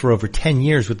and forth for over 10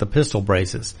 years with the pistol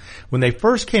braces. When they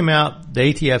first came out, the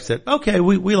ATF said, okay,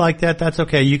 we like that. That's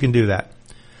okay. You can do that.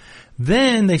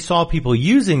 Then they saw people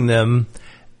using them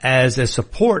as a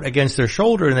support against their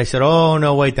shoulder, and they said, oh,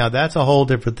 no, wait, now that's a whole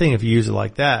different thing if you use it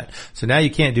like that. So now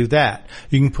you can't do that.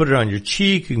 You can put it on your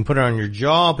cheek, you can put it on your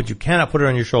jaw, but you cannot put it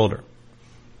on your shoulder.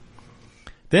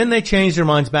 Then they changed their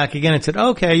minds back again and said,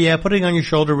 okay, yeah, putting it on your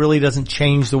shoulder really doesn't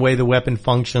change the way the weapon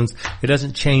functions. It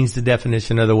doesn't change the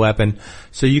definition of the weapon,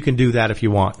 so you can do that if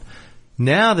you want.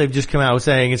 Now they've just come out with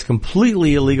saying it's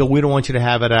completely illegal. We don't want you to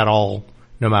have it at all,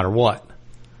 no matter what.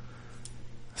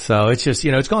 So it's just,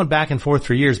 it's gone back and forth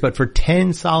for years, but for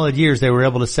 10 solid years they were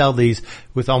able to sell these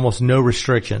with almost no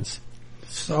restrictions.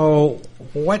 So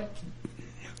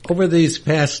over these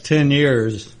past 10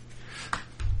 years,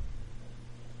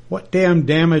 what damn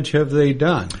damage have they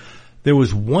done? There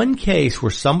was one case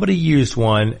where somebody used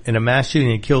one in a mass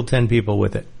shooting and killed 10 people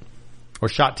with it. Or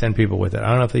shot 10 people with it. I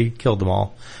don't know if they killed them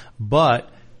all. But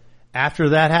after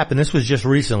that happened, this was just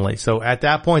recently. So at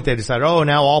that point they decided, oh,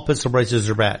 now all pistol braces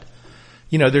are bad.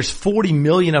 There's 40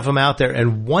 million of them out there,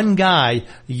 and one guy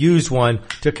used one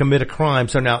to commit a crime.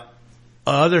 So now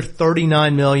other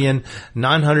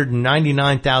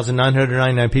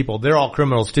 39,999,999 people, they're all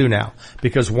criminals too now,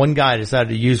 because one guy decided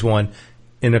to use one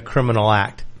in a criminal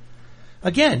act.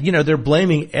 Again, they're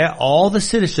blaming all the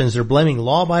citizens, they're blaming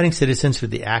law-abiding citizens for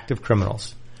the act of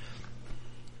criminals.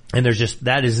 And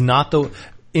that is not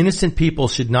innocent people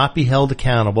should not be held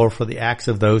accountable for the acts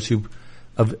of those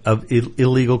of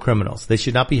illegal criminals. They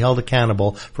should not be held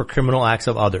accountable for criminal acts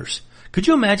of others. Could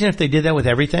you imagine if they did that with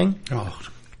everything? Oh.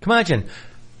 Imagine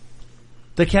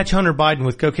they catch Hunter Biden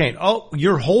with cocaine. Oh,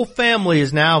 your whole family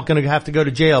is now going to have to go to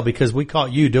jail because we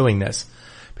caught you doing this.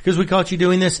 Because we caught you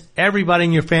doing this, everybody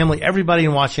in your family, everybody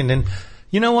in Washington.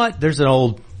 You know what? There's an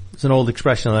old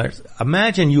expression there.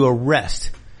 Imagine you arrest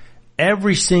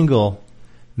every single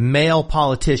male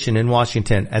politician in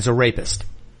Washington as a rapist.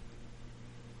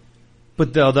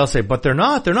 But they'll say, but they're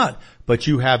not. But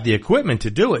you have the equipment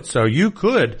to do it, so you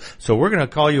could. So we're going to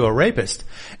call you a rapist.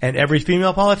 And every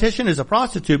female politician is a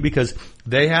prostitute because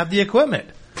they have the equipment.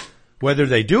 Whether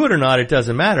they do it or not, it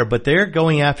doesn't matter, but they're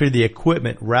going after the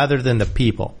equipment rather than the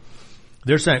people.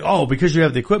 They're saying, oh, because you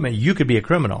have the equipment, you could be a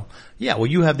criminal. Yeah, well,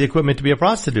 you have the equipment to be a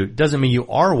prostitute. Doesn't mean you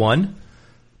are one.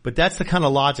 But that's the kind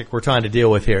of logic we're trying to deal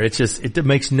with here. It's just, it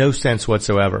makes no sense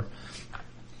whatsoever.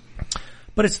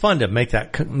 But it's fun to make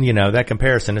that, that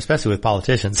comparison, especially with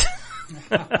politicians.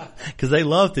 Because they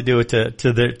love to do it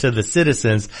to the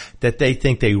citizens that they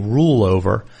think they rule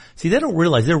over. See, they don't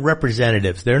realize they're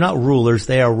representatives. They're not rulers,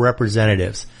 they are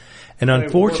representatives. And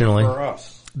unfortunately,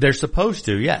 they're supposed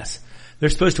to, yes. They're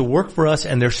supposed to work for us,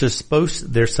 and they're supposed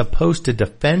to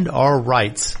defend our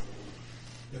rights.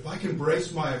 If I can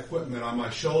brace my equipment on my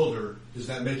shoulder, does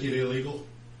that make it illegal?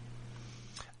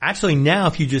 Actually, now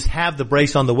if you just have the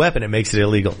brace on the weapon, it makes it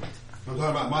illegal. I'm talking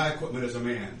about my equipment as a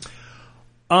man.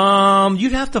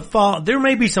 You'd have to follow. There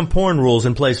may be some porn rules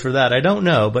in place for that. I don't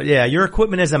know, but yeah, your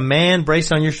equipment as a man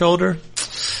braced on your shoulder,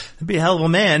 it'd be a hell of a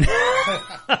man.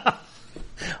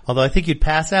 Although I think you'd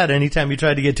pass out anytime you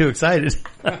tried to get too excited.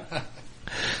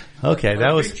 Okay,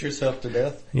 that was. Beat yourself to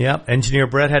death. Yep. Engineer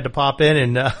Brett had to pop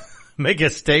in and make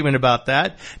a statement about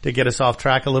that to get us off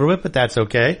track a little bit, but that's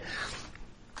okay.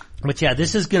 But yeah,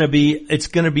 it's going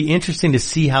to be interesting to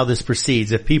see how this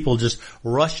proceeds. If people just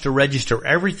rush to register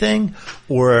everything,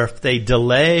 or if they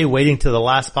delay waiting to the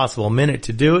last possible minute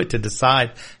to do it, to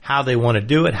decide how they want to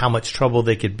do it, how much trouble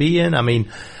they could be in. I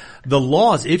mean, the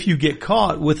laws, if you get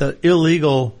caught with an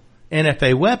illegal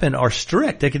NFA weapon, are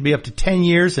strict. They could be up to 10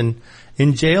 years in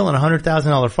jail and a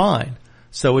 $100,000 fine.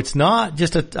 So it's not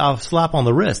just a slap on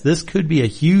the wrist. This could be a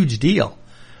huge deal.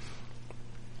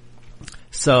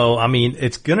 So, I mean,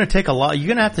 it's going to take a lot. You're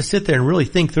going to have to sit there and really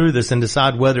think through this and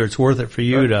decide whether it's worth it for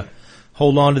you to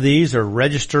hold on to these or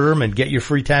register them and get your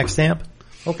free tax stamp.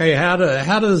 Okay, how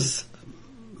does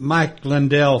Mike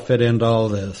Lindell fit into all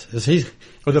this? Is he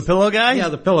the pillow guy? Yeah,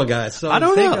 the pillow guy. So I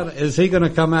don't know. Is he going to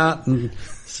come out and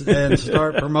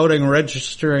start promoting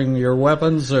registering your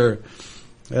weapons, or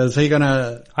is he going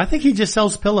to? I think he just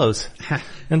sells pillows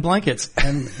and blankets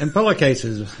and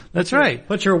pillowcases. That's right.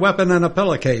 Put your weapon in a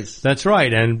pillowcase. That's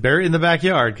right, and bury it in the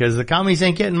backyard because the commies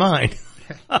ain't getting mine.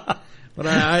 But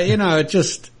it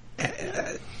just.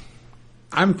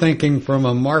 I'm thinking from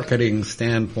a marketing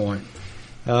standpoint.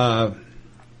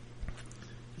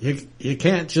 You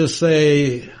can't just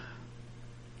say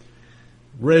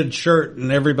red shirt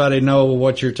and everybody know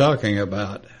what you're talking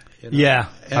about. Yeah,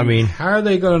 and I mean, how are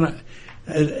they going to?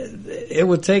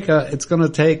 It's going to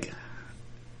take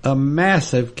a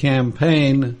massive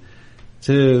campaign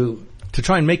to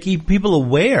try and make people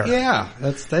aware. Yeah,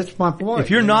 that's my point. If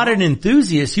you're not an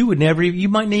enthusiast, you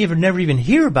might never even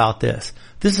hear about this.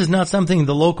 This is not something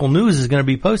the local news is going to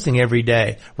be posting every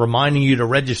day, reminding you to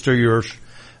register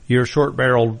your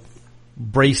short-barreled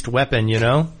braced weapon,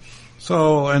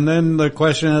 So, and then the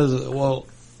question is, well,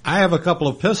 I have a couple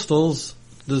of pistols.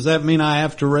 Does that mean I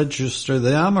have to register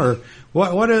them, or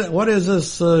what is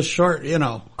this short?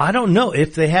 I don't know.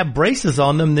 If they have braces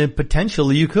on them, then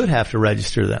potentially you could have to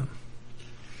register them.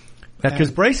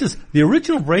 Because the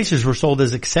original braces were sold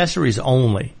as accessories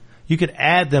only. You could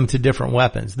add them to different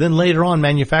weapons. Then later on,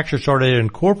 manufacturers started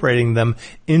incorporating them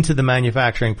into the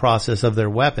manufacturing process of their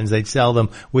weapons. They'd sell them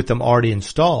with them already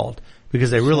installed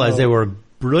because they realized they were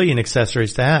brilliant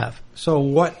accessories to have. So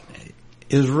what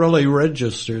is really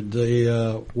registered,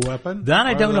 the weapon? That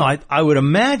I don't know. I would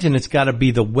imagine it's got to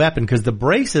be the weapon because the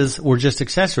braces were just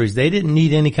accessories. They didn't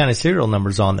need any kind of serial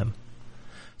numbers on them.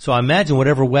 So I imagine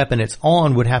whatever weapon it's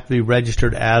on would have to be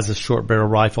registered as a short barrel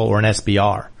rifle or an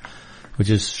SBR, which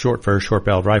is short for a short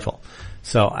barreled rifle.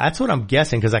 So that's what I'm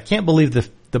guessing because I can't believe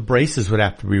the braces would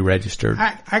have to be registered.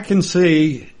 I can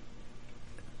see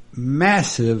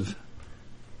massive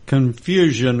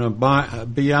confusion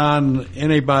beyond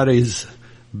anybody's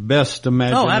best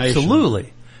imagination. Oh,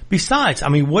 absolutely. Besides, I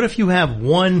mean, what if you have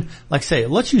one, like say,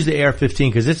 let's use the AR-15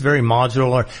 because it's very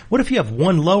modular. What if you have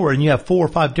one lower and you have 4 or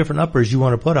 5 different uppers you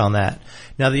want to put on that?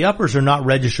 Now, the uppers are not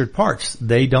registered parts.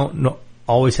 They don't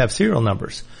always have serial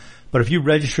numbers. But if you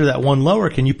register that one lower,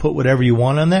 can you put whatever you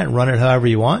want on that and run it however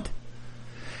you want?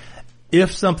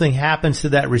 If something happens to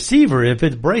that receiver, if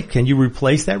it breaks, can you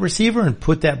replace that receiver and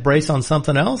put that brace on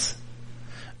something else?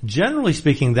 Generally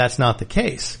speaking, that's not the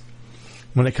case.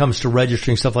 When it comes to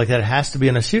registering stuff like that, it has to be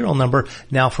in a serial number.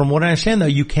 Now, from what I understand, though,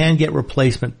 you can get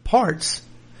replacement parts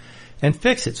and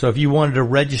fix it. So if you wanted to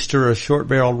register a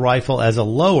short-barreled rifle as a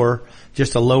lower,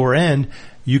 just a lower end,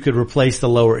 you could replace the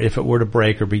lower if it were to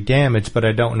break or be damaged, but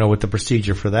I don't know what the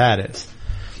procedure for that is.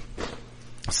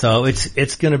 So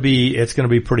it's going to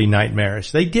be pretty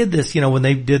nightmarish. They did this, when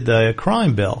they did the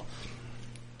crime bill.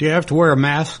 Do you have to wear a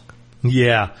mask?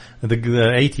 Yeah, the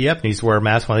ATF needs to wear a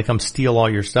mask when they come steal all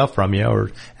your stuff from you,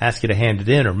 or ask you to hand it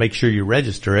in, or make sure you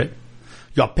register it.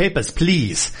 Your papers,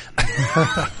 please.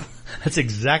 That's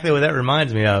exactly what that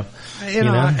reminds me of.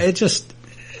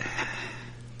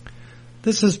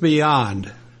 This is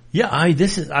beyond. Yeah,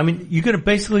 you're going to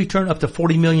basically turn up to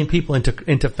 40 million people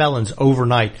into felons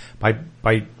overnight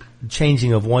by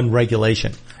changing of one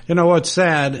regulation. You know what's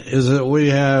sad is that we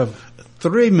have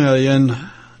 3 million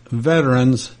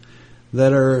veterans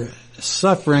that are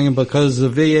suffering because the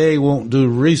VA won't do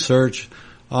research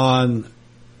on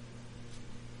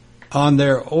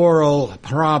their oral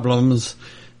problems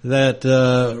that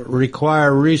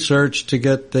require research to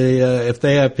get if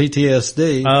they have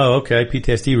PTSD. Oh, okay,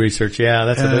 PTSD research. Yeah,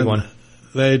 that's a big one.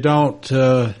 They don't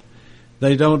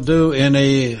do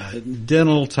any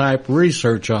dental type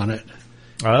research on it.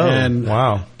 Oh,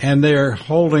 wow! And they're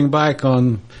holding back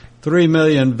on 3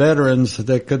 million veterans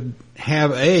that could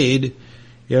have aid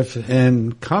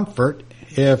and comfort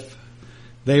if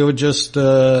they would just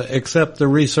accept the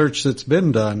research that's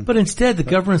been done. But instead, the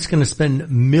government's going to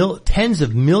spend tens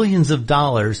of millions of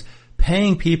dollars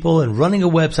paying people and running a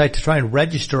website to try and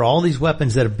register all these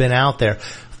weapons that have been out there.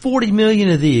 40 million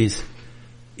of these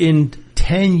in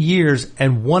 10 years,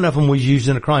 and one of them was used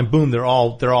in a crime. Boom, they're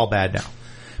all bad now.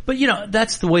 But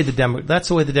that's the way the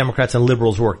Democrats and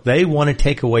liberals work. They want to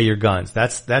take away your guns.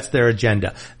 That's their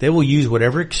agenda. They will use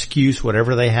whatever excuse,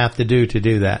 whatever they have to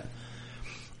do that.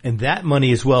 And that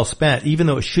money is well spent, even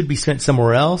though it should be spent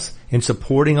somewhere else in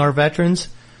supporting our veterans,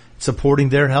 supporting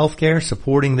their health care,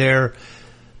 supporting their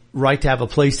right to have a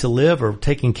place to live, or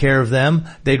taking care of them.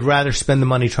 They'd rather spend the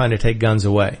money trying to take guns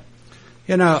away.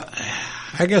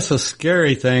 I guess the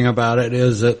scary thing about it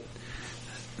is that,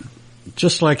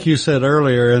 just like you said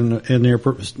earlier in your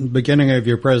beginning of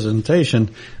your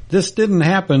presentation, this didn't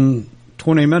happen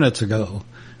 20 minutes ago.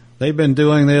 They've been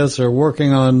doing this or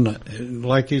working on,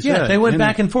 like you said. Yeah, they went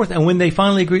back and forth. And when they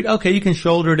finally agreed, okay, you can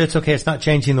shoulder it, it's okay, it's not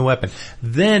changing the weapon.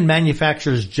 Then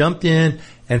manufacturers jumped in,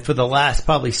 and for the last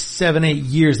probably 7-8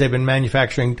 years, they've been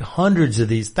manufacturing hundreds of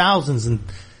these, thousands and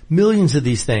millions of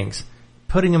these things,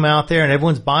 putting them out there, and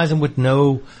everyone's buys them with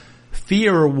no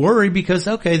fear or worry because,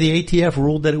 okay, the ATF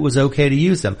ruled that it was okay to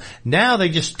use them. Now they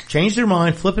just change their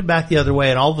mind, flip it back the other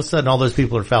way, and all of a sudden all those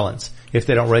people are felons if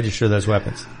they don't register those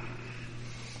weapons.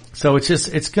 So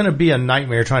it's going to be a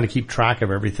nightmare trying to keep track of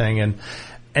everything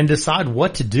and decide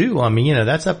what to do.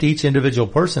 That's up to each individual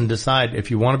person to decide.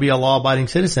 If you want to be a law-abiding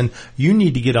citizen, you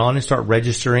need to get on and start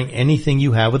registering anything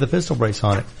you have with a pistol brace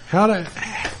on it.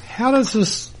 How does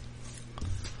this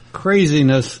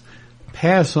craziness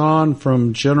pass on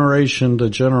from generation to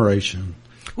generation?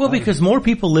 Well, because more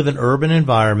people live in urban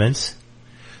environments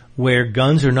where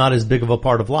guns are not as big of a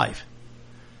part of life.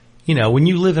 When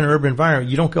you live in an urban environment,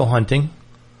 you don't go hunting.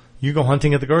 You go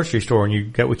hunting at the grocery store and you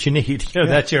get what you need.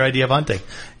 That's your idea of hunting.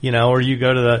 Or you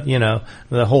go to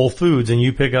the Whole Foods and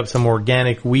you pick up some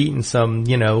organic wheat and some,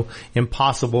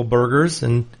 Impossible burgers,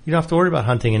 and you don't have to worry about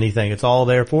hunting anything. It's all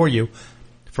there for you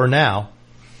for now.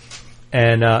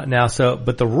 And,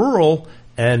 but the rural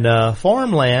and,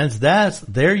 farmlands,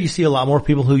 there you see a lot more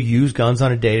people who use guns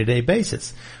on a day-to-day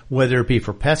basis, whether it be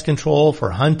for pest control, for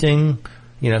hunting,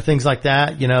 things like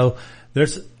that.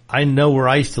 I know where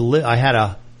I used to live, I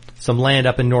had some land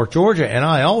up in North Georgia, and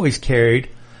I always carried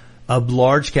a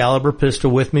large caliber pistol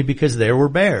with me because there were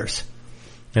bears.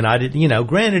 And I didn't,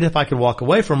 granted, if I could walk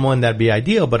away from one, that'd be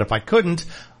ideal, but if I couldn't,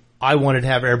 I wanted to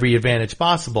have every advantage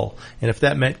possible. And if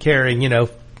that meant carrying,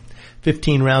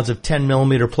 15 rounds of 10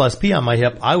 millimeter plus P on my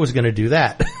hip, I was going to do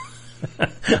that.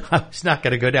 I was not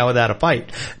going to go down without a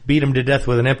fight, beat them to death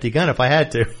with an empty gun if I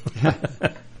had to.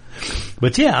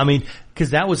 But yeah,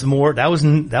 because that was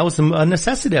a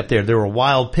necessity up there. There were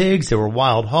wild pigs, there were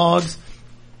wild hogs,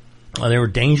 there were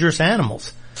dangerous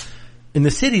animals. In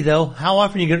the city, though, how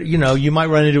often you might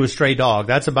run into a stray dog.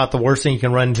 That's about the worst thing you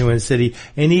can run into in the city.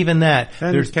 And even that,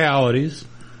 there's coyotes.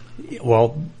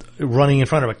 Well, running in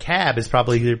front of a cab is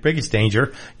probably the biggest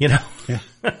danger. Yeah.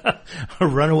 A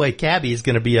runaway cabbie is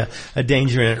going to be a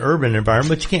danger in an urban environment,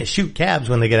 but you can't shoot cabs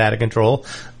when they get out of control.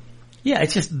 Yeah,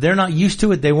 it's just they're not used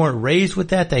to it. They weren't raised with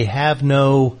that. They have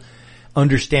no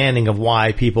understanding of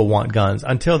why people want guns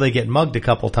until they get mugged a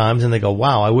couple times and they go,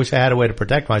 wow, I wish I had a way to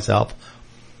protect myself.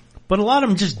 But a lot of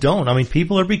them just don't.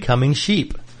 People are becoming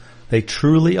sheep. They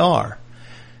truly are.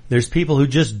 There's people who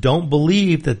just don't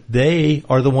believe that they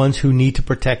are the ones who need to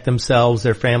protect themselves,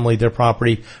 their family, their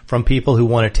property from people who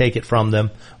want to take it from them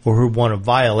or who want to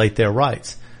violate their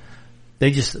rights.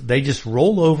 They just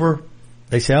roll over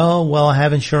They say, oh, well, I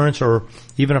have insurance, or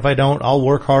even if I don't, I'll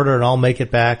work harder and I'll make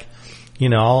it back.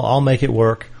 I'll make it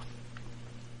work.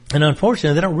 And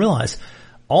unfortunately, they don't realize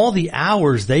all the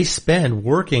hours they spend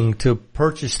working to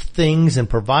purchase things and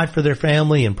provide for their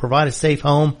family and provide a safe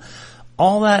home.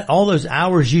 All those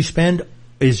hours you spend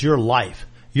is your life.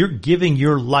 You're giving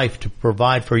your life to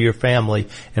provide for your family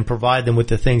and provide them with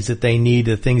the things that they need,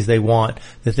 the things they want,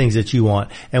 the things that you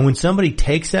want. And when somebody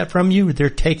takes that from you, they're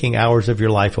taking hours of your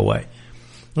life away.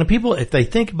 And people, if they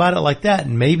think about it like that,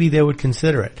 maybe they would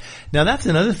consider it. Now, that's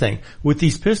another thing. With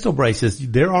these pistol braces,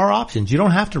 there are options. You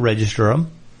don't have to register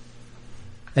them,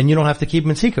 and you don't have to keep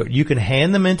them in secret. You can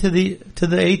hand them to the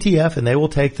ATF, and they will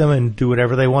take them and do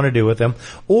whatever they want to do with them.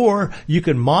 Or you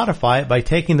can modify it by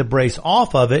taking the brace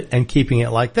off of it and keeping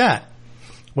it like that.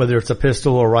 Whether it's a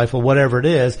pistol or rifle, whatever it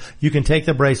is, you can take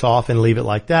the brace off and leave it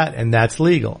like that, and that's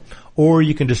legal. Or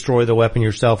you can destroy the weapon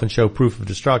yourself and show proof of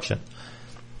destruction.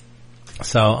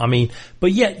 So,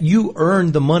 but yet you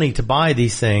earned the money to buy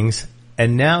these things,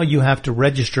 and now you have to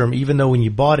register them, even though when you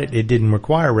bought it, it didn't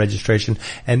require registration.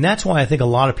 And that's why I think a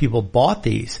lot of people bought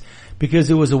these,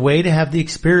 because it was a way to have the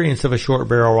experience of a short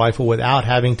barrel rifle without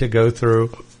having to go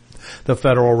through the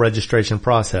federal registration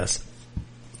process.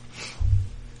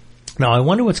 Now, I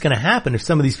wonder what's going to happen if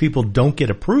some of these people don't get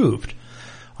approved.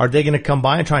 Are they going to come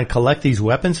by and try and collect these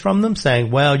weapons from them,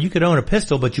 saying, well, you could own a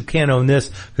pistol, but you can't own this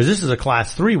because this is a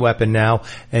Class 3 weapon now,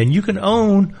 and you can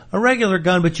own a regular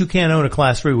gun, but you can't own a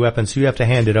Class 3 weapon, so you have to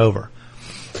hand it over.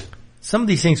 Some of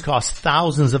these things cost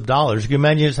thousands of dollars. Can you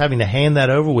imagine just having to hand that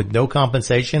over with no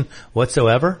compensation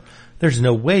whatsoever? There's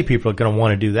no way people are going to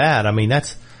want to do that.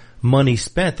 That's money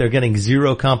spent. They're getting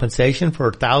zero compensation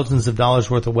for thousands of dollars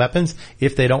worth of weapons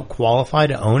if they don't qualify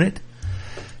to own it.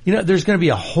 There's going to be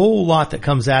a whole lot that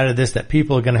comes out of this that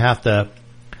people are going to have to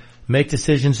make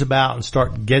decisions about and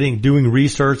start doing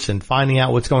research and finding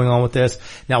out what's going on with this.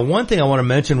 Now, one thing I want to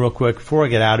mention real quick before I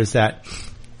get out is that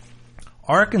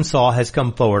Arkansas has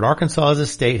come forward. Arkansas as a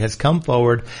state has come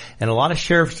forward, and a lot of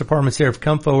sheriff's departments here have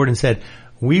come forward and said,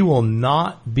 we will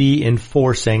not be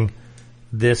enforcing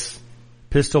this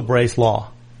pistol brace law.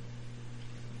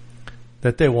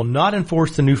 That they will not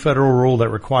enforce the new federal rule that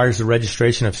requires the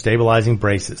registration of stabilizing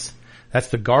braces. That's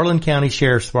the Garland County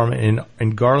Sheriff's Department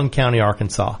in Garland County,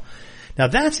 Arkansas. Now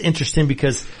that's interesting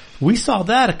because we saw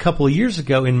that a couple of years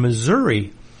ago in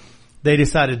Missouri. They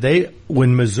decided they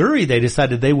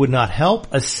would not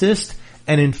help, assist,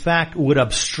 and in fact would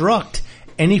obstruct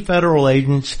any federal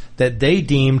agents that they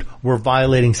deemed were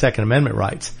violating Second Amendment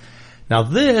rights. Now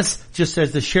this just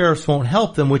says the sheriffs won't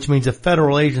help them, which means if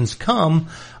federal agents come,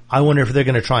 I wonder if they're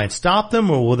going to try and stop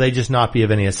them, or will they just not be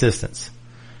of any assistance?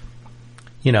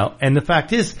 And the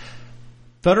fact is,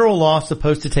 federal law is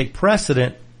supposed to take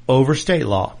precedent over state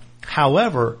law.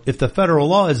 However, if the federal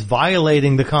law is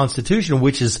violating the Constitution,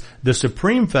 which is the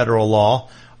supreme federal law,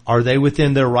 are they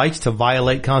within their rights to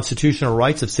violate constitutional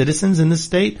rights of citizens in this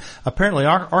state? Apparently,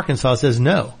 Arkansas says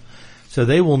no. So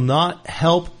they will not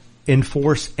help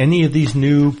enforce any of these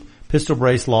new pistol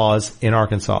brace laws in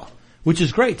Arkansas. Which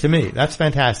is great to me. That's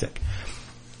fantastic.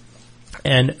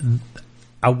 And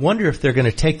I wonder if they're going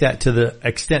to take that to the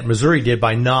extent Missouri did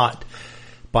by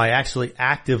actually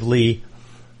actively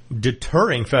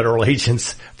deterring federal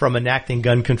agents from enacting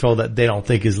gun control that they don't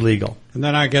think is legal. And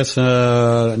then I guess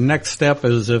next step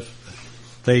is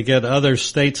if they get other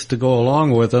states to go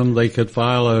along with them, they could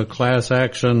file a class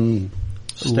action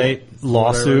state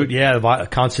lawsuit. Whatever. Yeah,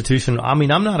 Constitution. I'm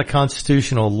not a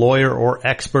constitutional lawyer or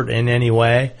expert in any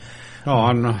way. Oh,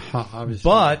 I'm not, obviously.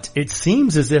 But it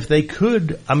seems as if they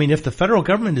could, if the federal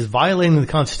government is violating the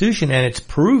Constitution and it's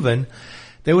proven,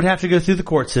 they would have to go through the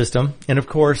court system. And of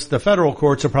course, the federal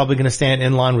courts are probably going to stand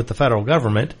in line with the federal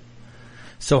government.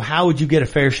 So how would you get a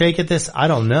fair shake at this? I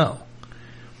don't know.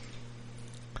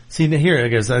 See, here it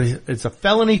goes. It's a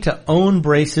felony to own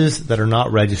braces that are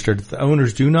not registered. If the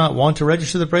owners do not want to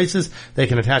register the braces, they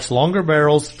can attach longer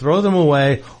barrels, throw them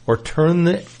away, or turn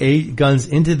the guns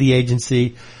into the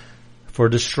agency for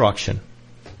destruction.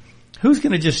 Who's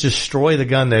going to just destroy the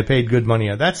gun they paid good money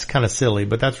on? That's kind of silly,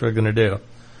 but that's what they're going to do.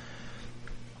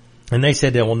 And they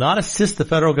said they will not assist the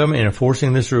federal government in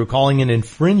enforcing this rule, calling it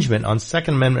infringement on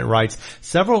Second Amendment rights.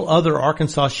 Several other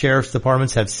Arkansas sheriff's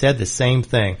departments have said the same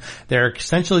thing. They're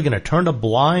essentially going to turn a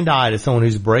blind eye to someone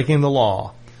who's breaking the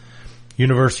law.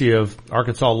 University of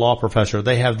Arkansas law professor.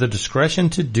 They have the discretion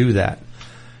to do that.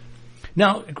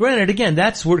 Now, granted, again,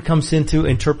 that's where it comes into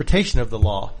interpretation of the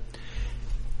law.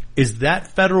 Is that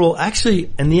federal,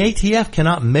 actually, and the ATF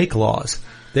cannot make laws.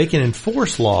 They can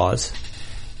enforce laws,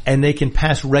 and they can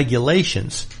pass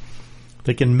regulations.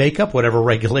 They can make up whatever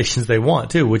regulations they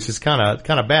want too, which is kind of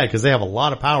bad because they have a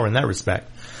lot of power in that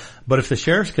respect. But if the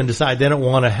sheriffs can decide they don't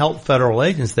want to help federal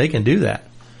agents, they can do that.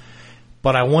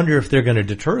 But I wonder if they're going to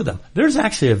deter them. There's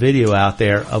actually a video out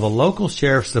there of a local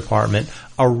sheriff's department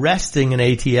arresting an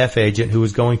ATF agent who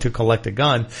was going to collect a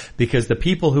gun because the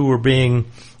people who were being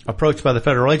approached by the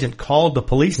federal agent called the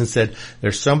police and said,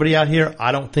 there's somebody out here.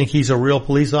 I don't think he's a real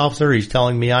police officer. He's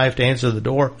telling me I have to answer the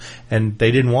door. And they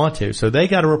didn't want to. So they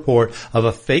got a report of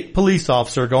a fake police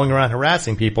officer going around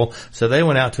harassing people. So they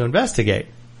went out to investigate.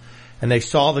 And they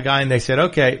saw the guy and they said,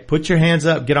 okay, put your hands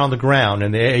up, get on the ground.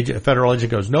 And the federal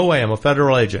agent goes, no way, I'm a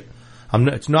federal agent.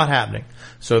 It's not happening.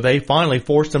 So they finally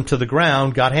forced him to the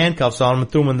ground, got handcuffs on him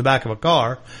and threw him in the back of a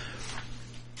car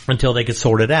until they could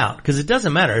sort it out. Because it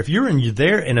doesn't matter. If you're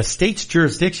there in a state's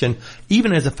jurisdiction,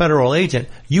 even as a federal agent,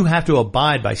 you have to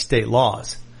abide by state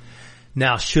laws.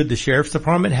 Now, should the sheriff's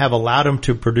department have allowed him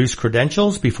to produce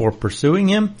credentials before pursuing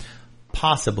him?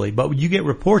 Possibly, but you get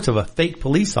reports of a fake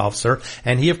police officer,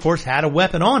 and he, of course, had a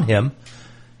weapon on him.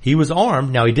 He was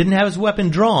armed. Now, he didn't have his weapon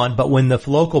drawn, but when the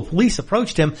local police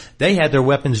approached him, they had their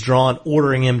weapons drawn,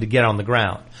 ordering him to get on the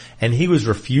ground. And he was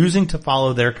refusing to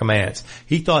follow their commands.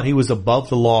 He thought he was above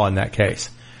the law in that case.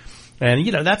 And,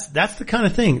 that's the kind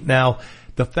of thing. Now,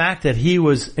 the fact that he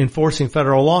was enforcing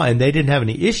federal law and they didn't have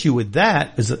any issue with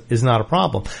that is not a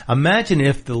problem. Imagine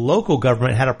if the local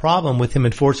government had a problem with him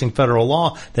enforcing federal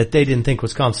law that they didn't think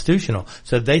was constitutional.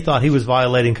 So they thought he was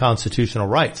violating constitutional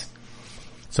rights.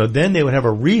 So then they would have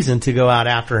a reason to go out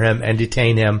after him and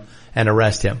detain him and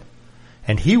arrest him.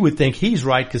 And he would think he's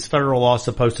right because federal law is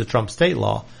supposed to trump state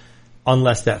law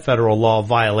unless that federal law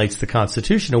violates the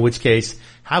Constitution, in which case,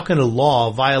 how can a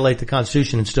law violate the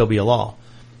Constitution and still be a law?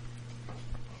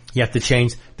 You have to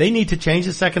they need to change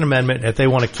the Second Amendment if they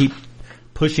want to keep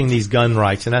pushing these gun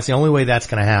rights, and that's the only way that's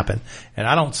going to happen. And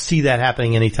I don't see that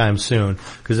happening anytime soon,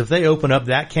 because if they open up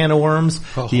that can of worms,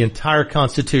 the entire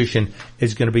Constitution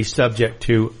is going to be subject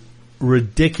to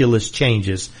ridiculous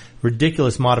changes,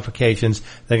 ridiculous modifications.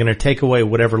 They're going to take away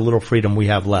whatever little freedom we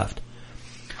have left.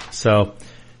 So,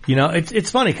 it's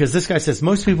funny because this guy says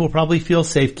most people probably feel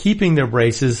safe keeping their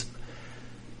braces,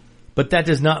 but that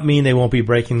does not mean they won't be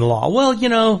breaking the law. Well,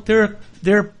 there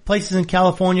are places in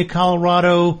California,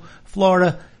 Colorado,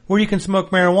 Florida where you can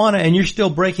smoke marijuana and you're still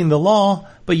breaking the law,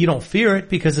 but you don't fear it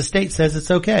because the state says it's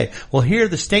okay. Well, here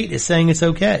the state is saying it's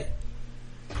okay.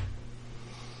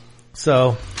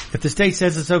 So if the state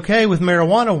says it's okay with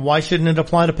marijuana, why shouldn't it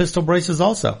apply to pistol braces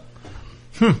also?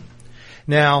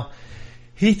 Now,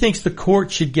 he thinks the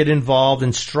court should get involved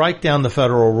and strike down the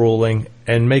federal ruling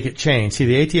and make it change. See,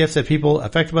 the ATF said people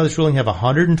affected by this ruling have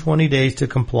 120 days to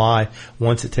comply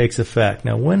once it takes effect.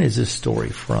 Now, when is this story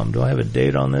from? Do I have a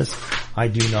date on this? I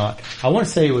do not. I want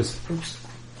to say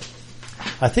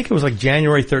I think it was like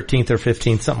January 13th or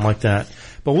 15th, something like that.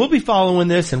 But we'll be following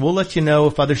this, and we'll let you know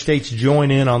if other states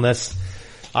join in on this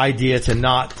idea to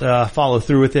not follow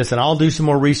through with this, and I'll do some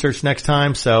more research next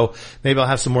time, so maybe I'll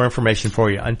have some more information for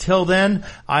you. Until then,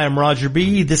 I am Roger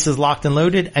B. This is Locked and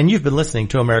Loaded, and you've been listening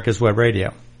to America's Web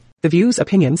Radio. The views,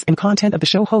 opinions, and content of the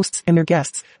show hosts and their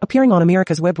guests appearing on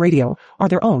America's Web Radio are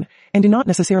their own and do not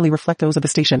necessarily reflect those of the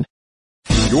station.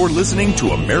 You're listening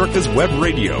to America's Web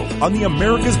Radio on the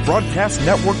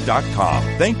AmericasBroadcastNetwork.com.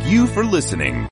 Thank you for listening.